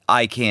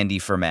eye candy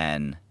for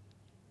men.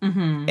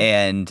 Mm-hmm.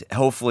 And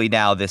hopefully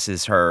now this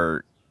is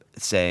her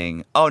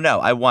saying, oh no,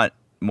 I want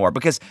more.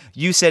 Because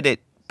you said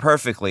it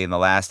perfectly in the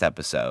last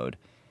episode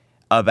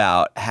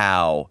about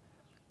how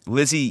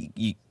Lizzie,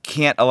 you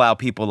can't allow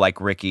people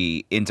like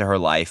Ricky into her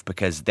life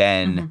because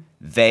then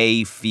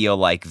they feel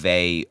like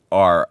they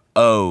are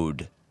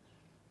owed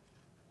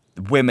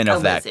women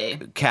of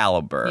that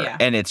caliber. Yeah.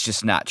 And it's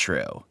just not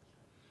true.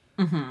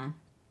 Mm-hmm.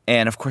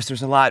 And of course,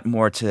 there's a lot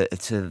more to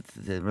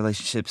the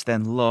relationships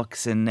than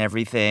looks and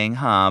everything,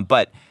 huh?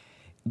 But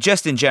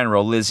just in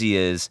general, Lizzie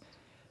is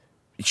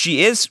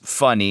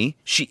funny.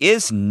 She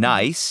is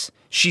nice.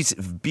 She's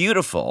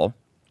beautiful.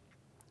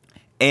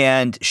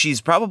 And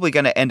she's probably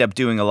going to end up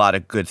doing a lot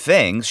of good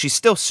things. She's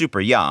still super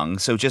young.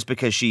 So just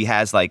because she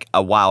has like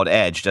a wild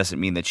edge doesn't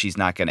mean that she's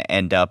not going to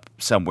end up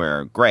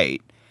somewhere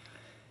great.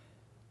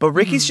 But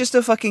Ricky's just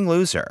a fucking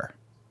loser.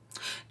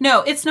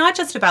 No, it's not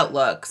just about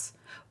looks.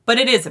 But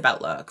it is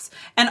about looks.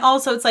 And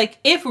also, it's like,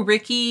 if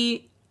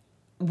Ricky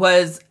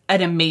was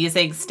an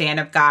amazing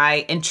stand-up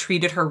guy and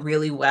treated her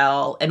really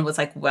well and was,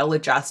 like,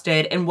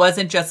 well-adjusted and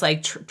wasn't just,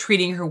 like,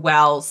 treating her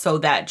well so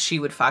that she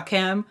would fuck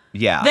him,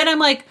 then I'm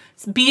like,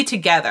 be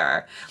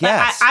together.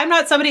 Yes. Like, I'm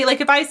not somebody,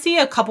 like, if I see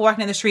a couple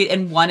walking in the street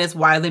and one is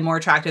wildly more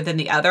attractive than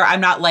the other, I'm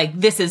not like,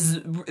 this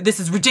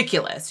is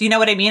ridiculous. You know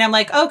what I mean? I'm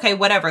like, okay,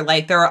 whatever.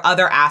 Like, there are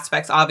other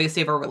aspects,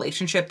 obviously, of a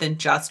relationship than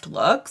just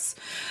looks.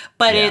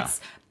 But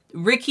it's...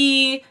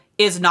 Ricky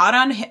is not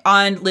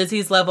on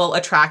Lizzie's level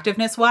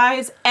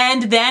attractiveness-wise,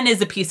 and then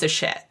is a piece of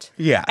shit.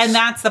 Yes. And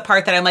that's the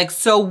part that I'm like,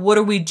 so what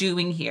are we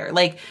doing here?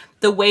 Like,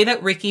 the way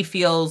that Ricky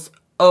feels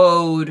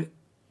owed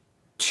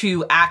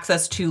to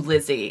access to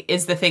Lizzie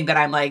is the thing that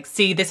I'm like,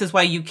 see, this is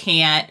why you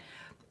can't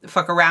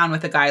fuck around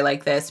with a guy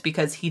like this,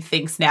 because he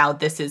thinks now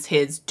this is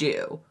his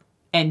due.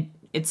 And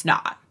it's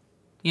not,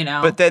 you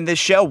know? But then the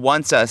show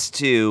wants us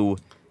to...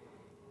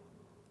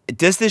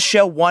 Does this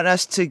show want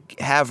us to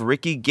have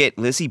Ricky get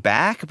Lizzie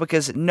back?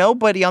 Because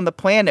nobody on the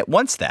planet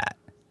wants that.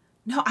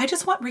 No, I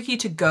just want Ricky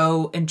to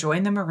go and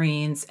join the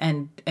Marines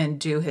and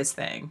do his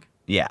thing.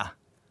 Yeah.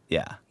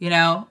 Yeah. You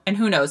know? And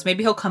who knows?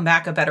 Maybe he'll come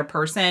back a better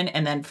person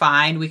and then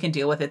fine, we can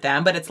deal with it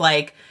then. But it's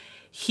like,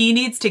 he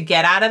needs to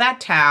get out of that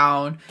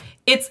town.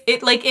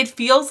 It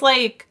feels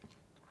like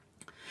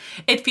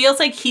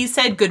he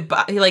said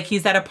goodbye, like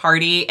he's at a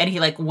party and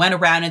he like went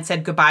around and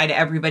said goodbye to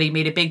everybody,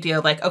 made a big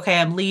deal, like, okay,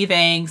 I'm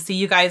leaving, see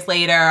you guys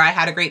later, I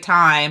had a great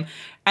time.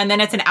 And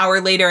then it's an hour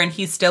later and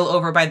he's still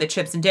over by the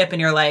chips and dip and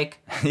you're like,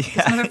 this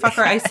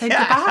motherfucker, I said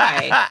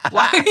goodbye.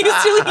 Why are you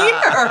still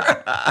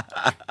here?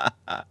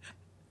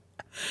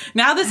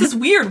 Now this is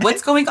weird.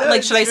 What's going on?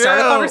 Like, should I start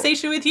a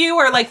conversation with you?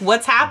 Or like,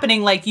 what's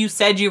happening? Like, you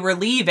said you were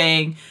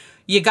leaving,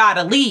 you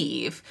gotta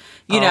leave,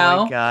 you know?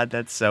 Oh my God,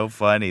 that's so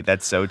funny.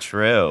 That's so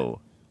true.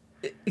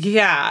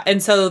 Yeah.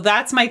 And so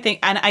that's my thing.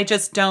 And I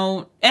just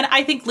don't. And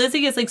I think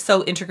Lizzie is like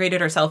so integrated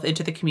herself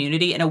into the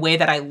community in a way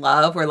that I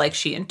love, where like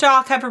she and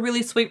Doc have a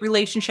really sweet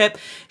relationship.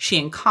 She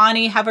and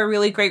Connie have a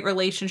really great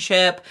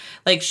relationship.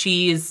 Like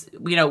she's,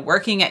 you know,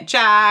 working at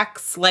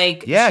Jack's.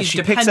 Like, yeah, she's she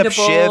dependable. picks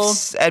up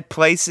shifts at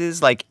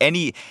places like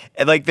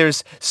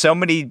there's so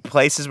many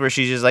places where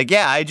she's just like,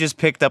 yeah, I just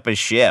picked up a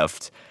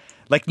shift.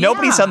 Like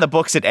nobody's on the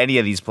books at any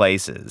of these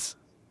places.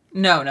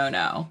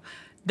 No.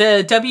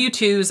 The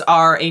W-2s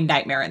are a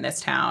nightmare in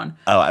this town.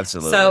 Oh,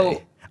 absolutely.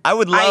 So I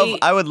would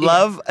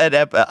love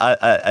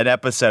an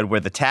episode where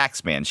the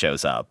tax man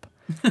shows up.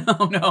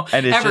 Oh no!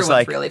 And it's everyone's just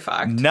like, really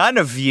fucked. None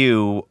of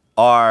you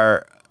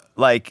are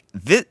like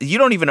this. You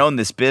don't even own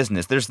this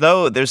business. There's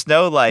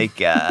no like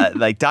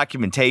like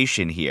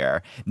documentation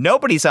here.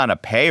 Nobody's on a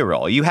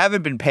payroll. You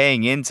haven't been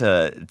paying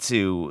into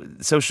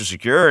Social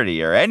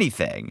Security or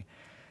anything.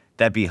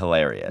 That'd be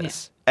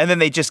hilarious. Yeah. And then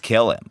they just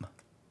kill him.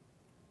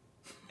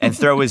 And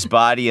throw his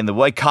body in the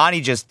way. Connie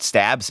just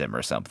stabs him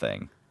or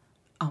something.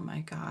 Oh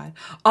my God.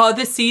 Oh,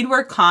 the scene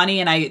where Connie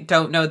and I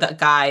don't know that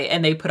guy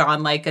and they put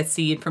on like a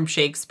scene from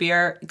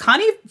Shakespeare.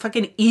 Connie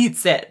fucking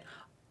eats it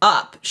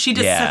up. She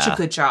does such a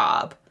good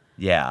job.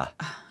 Yeah.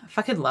 I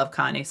fucking love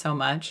Connie so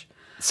much.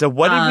 So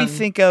what did we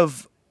think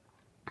of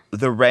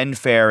the Ren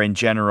Fair in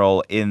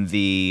general in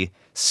the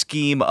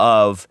scheme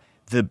of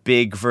the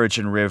big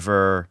Virgin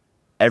River,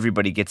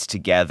 everybody gets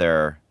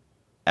together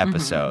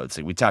episodes?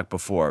 Like we talked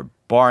before.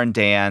 Barn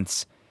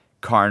dance,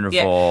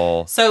 carnival.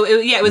 Yeah. So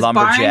it was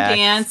barn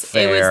dance.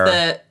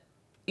 Fair.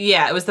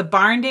 It was the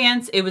barn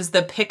dance. It was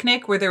the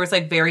picnic where there was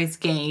like various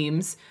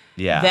games.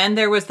 Yeah. Then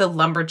there was the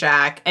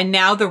lumberjack, and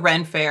now the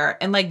Ren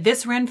Fair. And like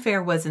this Ren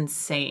Fair was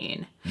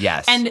insane.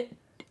 Yes. And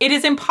it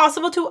is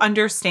impossible to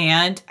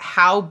understand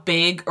how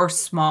big or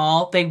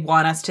small they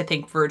want us to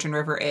think Virgin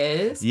River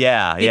is.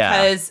 Yeah.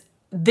 Because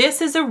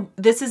this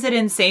is an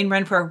insane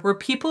Ren Fair where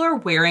people are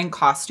wearing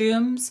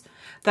costumes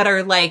that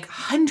are like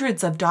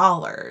hundreds of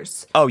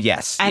dollars. Oh,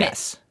 yes,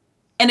 yes.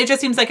 And it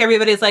just seems like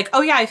everybody's like,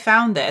 oh yeah, I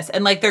found this.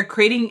 And like they're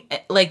creating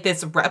like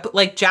this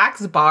like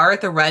Jack's bar at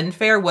the Ren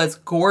Fair was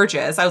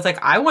gorgeous. I was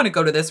like, I want to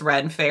go to this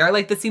Ren Fair.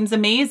 Like this seems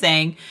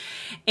amazing.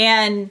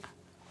 And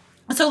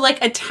so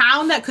like a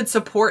town that could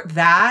support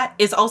that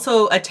is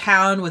also a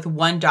town with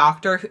one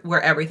doctor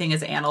where everything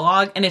is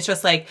analog. And it's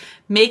just like,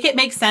 make it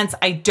make sense.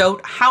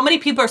 How many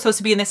people are supposed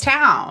to be in this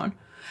town?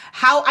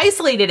 How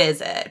isolated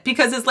is it?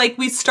 Because it's like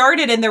we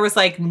started and there was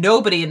like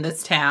nobody in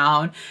this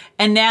town.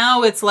 And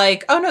now it's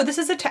like, oh no, this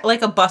is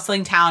like a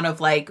bustling town of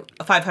like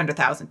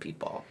 500,000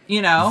 people,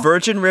 you know?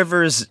 Virgin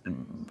River's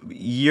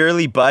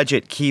yearly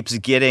budget keeps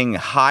getting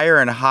higher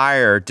and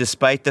higher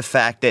despite the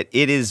fact that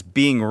it is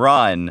being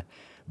run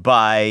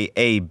by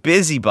a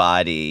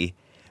busybody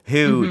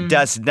who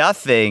does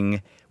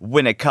nothing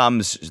when it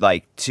comes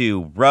like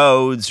to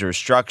roads or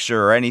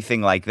structure or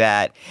anything like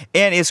that,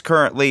 and is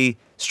currently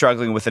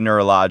struggling with a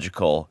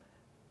neurological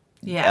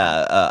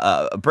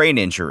brain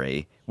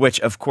injury, which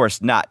of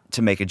course not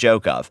to make a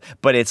joke of,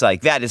 but it's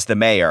like that is the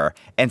mayor,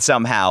 and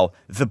somehow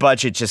the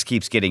budget just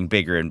keeps getting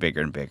bigger and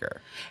bigger and bigger.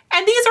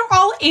 And these are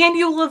all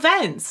annual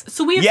events.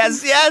 So we have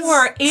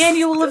four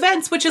annual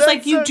events, which is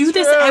like, you do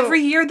this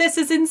every year. This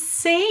is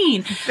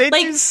insane. They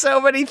do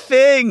so many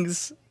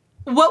things.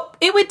 What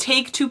it would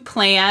take to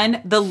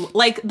plan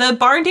the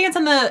barn dance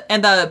and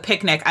the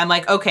picnic, I'm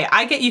like, okay,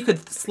 I get you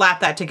could slap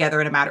that together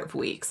in a matter of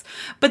weeks.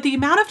 But the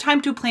amount of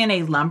time to plan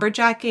a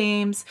lumberjack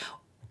games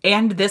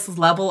and this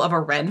level of a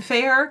Ren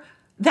Fair,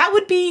 there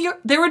would be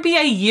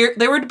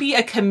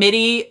a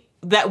committee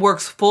that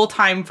works full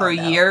time for a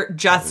year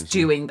just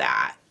doing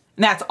that.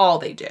 And that's all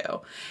they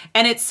do.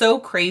 And it's so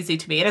crazy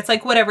to me. And it's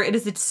like, whatever,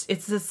 it's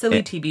a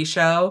silly TV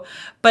show,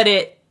 but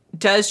it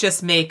does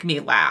just make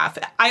me laugh.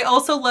 I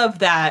also love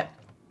that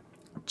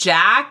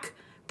Jack,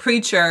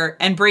 Preacher,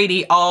 and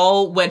Brady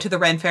all went to the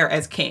Ren Fair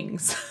as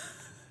kings.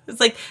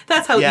 It's like,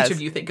 that's how each of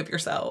you think of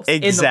yourselves.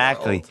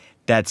 Exactly. In the world.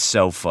 That's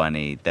so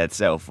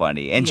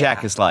funny. And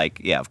Jack is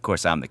like, yeah, of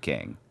course I'm the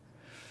king.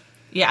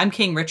 Yeah, I'm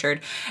King Richard.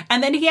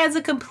 And then he has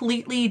a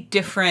completely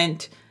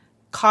different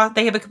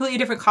they have a completely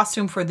different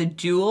costume for the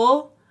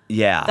duel.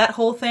 Yeah. That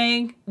whole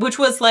thing, which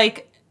was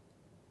like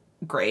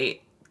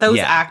great. Those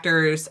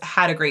actors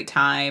had a great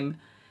time,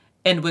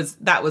 and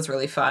that was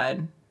really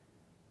fun.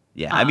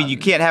 Yeah, I mean, you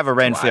can't have a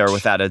Ren Fair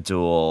without a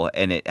duel,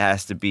 and it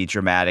has to be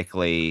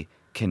dramatically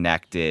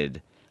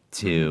connected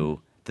to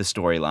the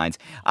storylines.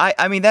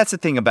 I mean, that's the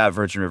thing about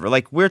Virgin River.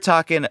 Like, we're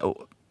talking...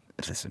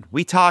 Listen,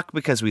 we talk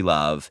because we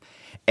love,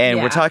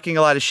 and we're talking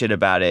a lot of shit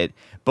about it,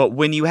 but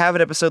when you have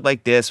an episode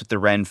like this with the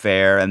Ren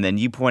Fair, and then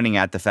you pointing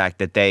out the fact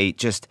that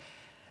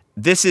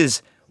this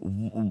is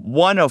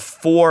one of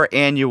 4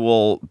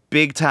 annual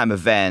big-time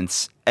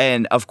events,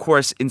 and of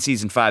course, in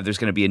season 5, there's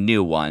going to be a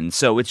new one,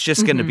 so it's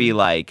just going to be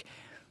like,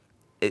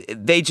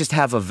 they just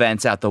have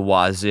events out the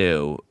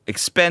wazoo,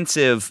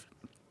 expensive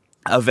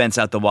events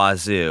out the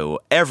wazoo,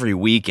 every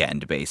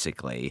weekend,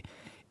 basically,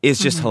 is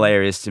just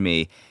hilarious to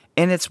me.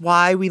 And it's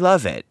why we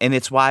love it. And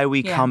it's why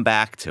we come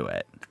back to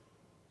it.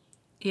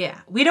 Yeah.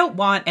 We don't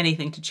want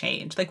anything to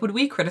change. Like, would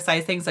we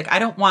criticize things? Like, I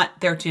don't want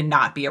there to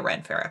not be a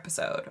Ren Fair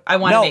episode. I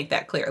want to make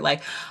that clear.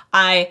 Like,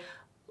 I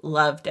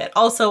loved it.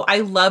 Also, I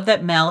love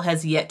that Mel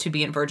has yet to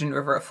be in Virgin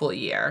River a full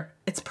year.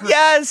 It's perfect.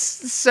 Yes.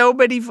 So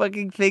many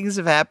fucking things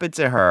have happened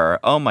to her.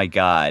 Oh, my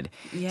God.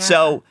 Yeah.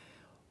 So,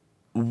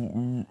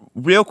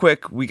 real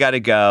quick, we got to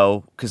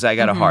go because I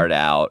got a heart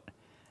out.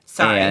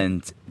 Sorry.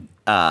 And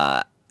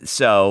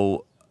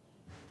so...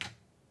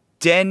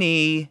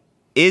 Denny,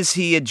 is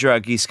he a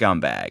druggy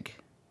scumbag?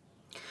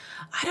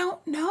 I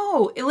don't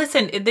know.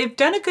 Listen, they've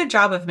done a good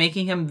job of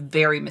making him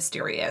very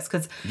mysterious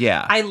because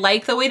I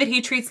like the way that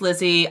he treats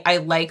Lizzie. I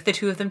like the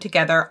two of them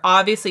together.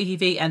 Obviously, if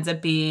he ends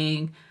up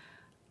being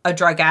a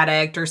drug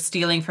addict or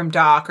stealing from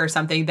Doc or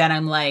something, then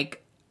I'm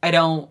like, I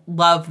don't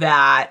love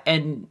that.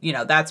 And,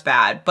 that's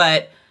bad.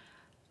 But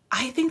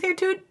I think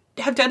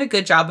have done a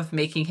good job of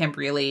making him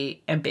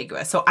really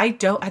ambiguous. So I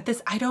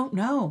don't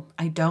know.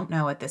 I don't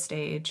know at this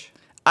stage.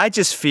 I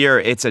just fear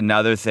it's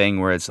another thing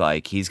where it's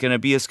like he's going to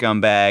be a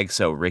scumbag,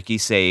 so Ricky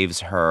saves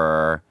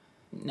her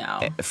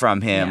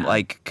from him. Yeah.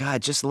 Like,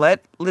 God, just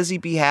let Lizzie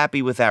be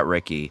happy without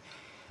Ricky.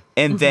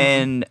 And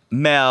then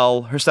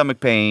Mel, her stomach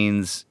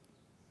pains,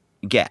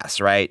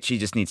 gas, right? She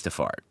just needs to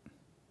fart.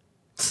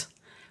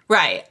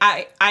 Right.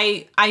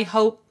 I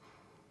hope,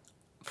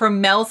 for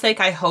Mel's sake,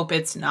 I hope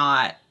it's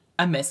not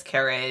a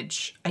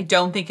miscarriage. I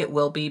don't think it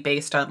will be,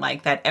 based on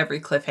like that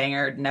every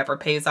cliffhanger never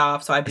pays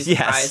off. So I'd be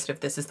surprised if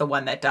this is the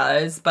one that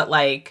does. But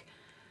like,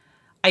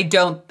 I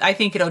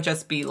think it'll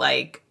just be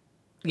like,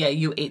 yeah,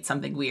 you ate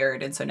something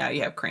weird and so now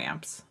you have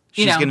cramps.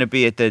 She's going to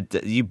be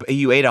at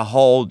you ate a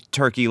whole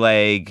turkey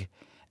leg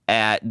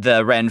at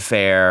the Ren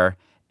Fair,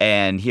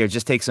 and here,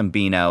 just take some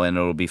Beano and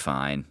it'll be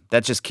fine.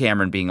 That's just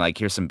Cameron being like,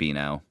 here's some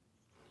Beano.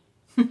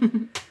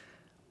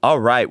 All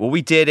right. Well,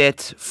 we did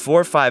it.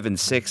 4, 5, and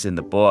 6 in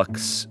the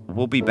books.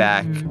 We'll be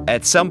back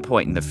at some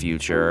point in the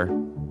future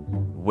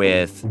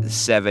with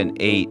 7,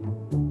 8,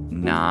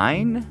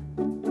 9.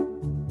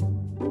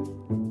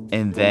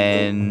 And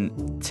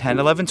then 10,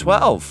 11,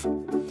 12.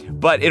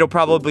 But it'll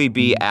probably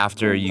be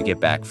after you get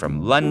back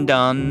from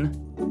London.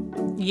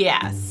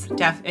 Yes,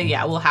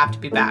 yeah, we'll have to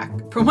be back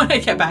from when I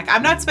get back.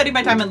 I'm not spending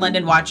my time in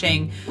London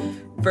watching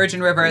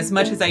Virgin River as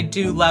much as I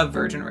do love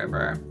Virgin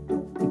River.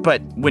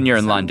 But when you're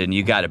in London,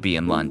 you got to be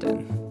in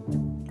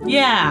London.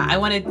 Yeah, I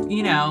want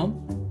to,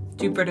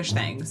 do British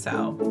things,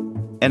 so.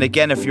 And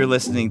again, if you're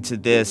listening to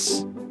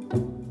this,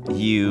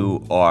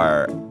 you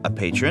are a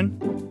patron.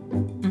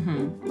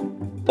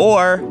 Mm-hmm.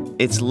 Or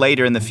it's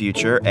later in the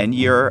future and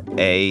you're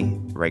a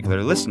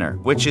regular listener,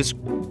 which is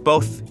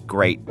both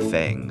great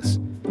things.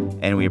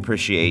 And we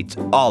appreciate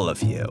all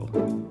of you.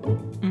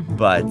 Mm-hmm.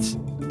 But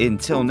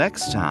until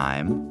next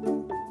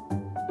time,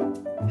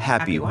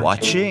 happy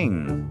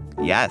watching.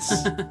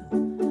 Yes.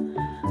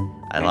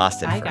 I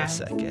lost it for a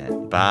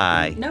second.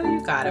 Bye. No,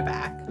 you got it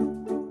back.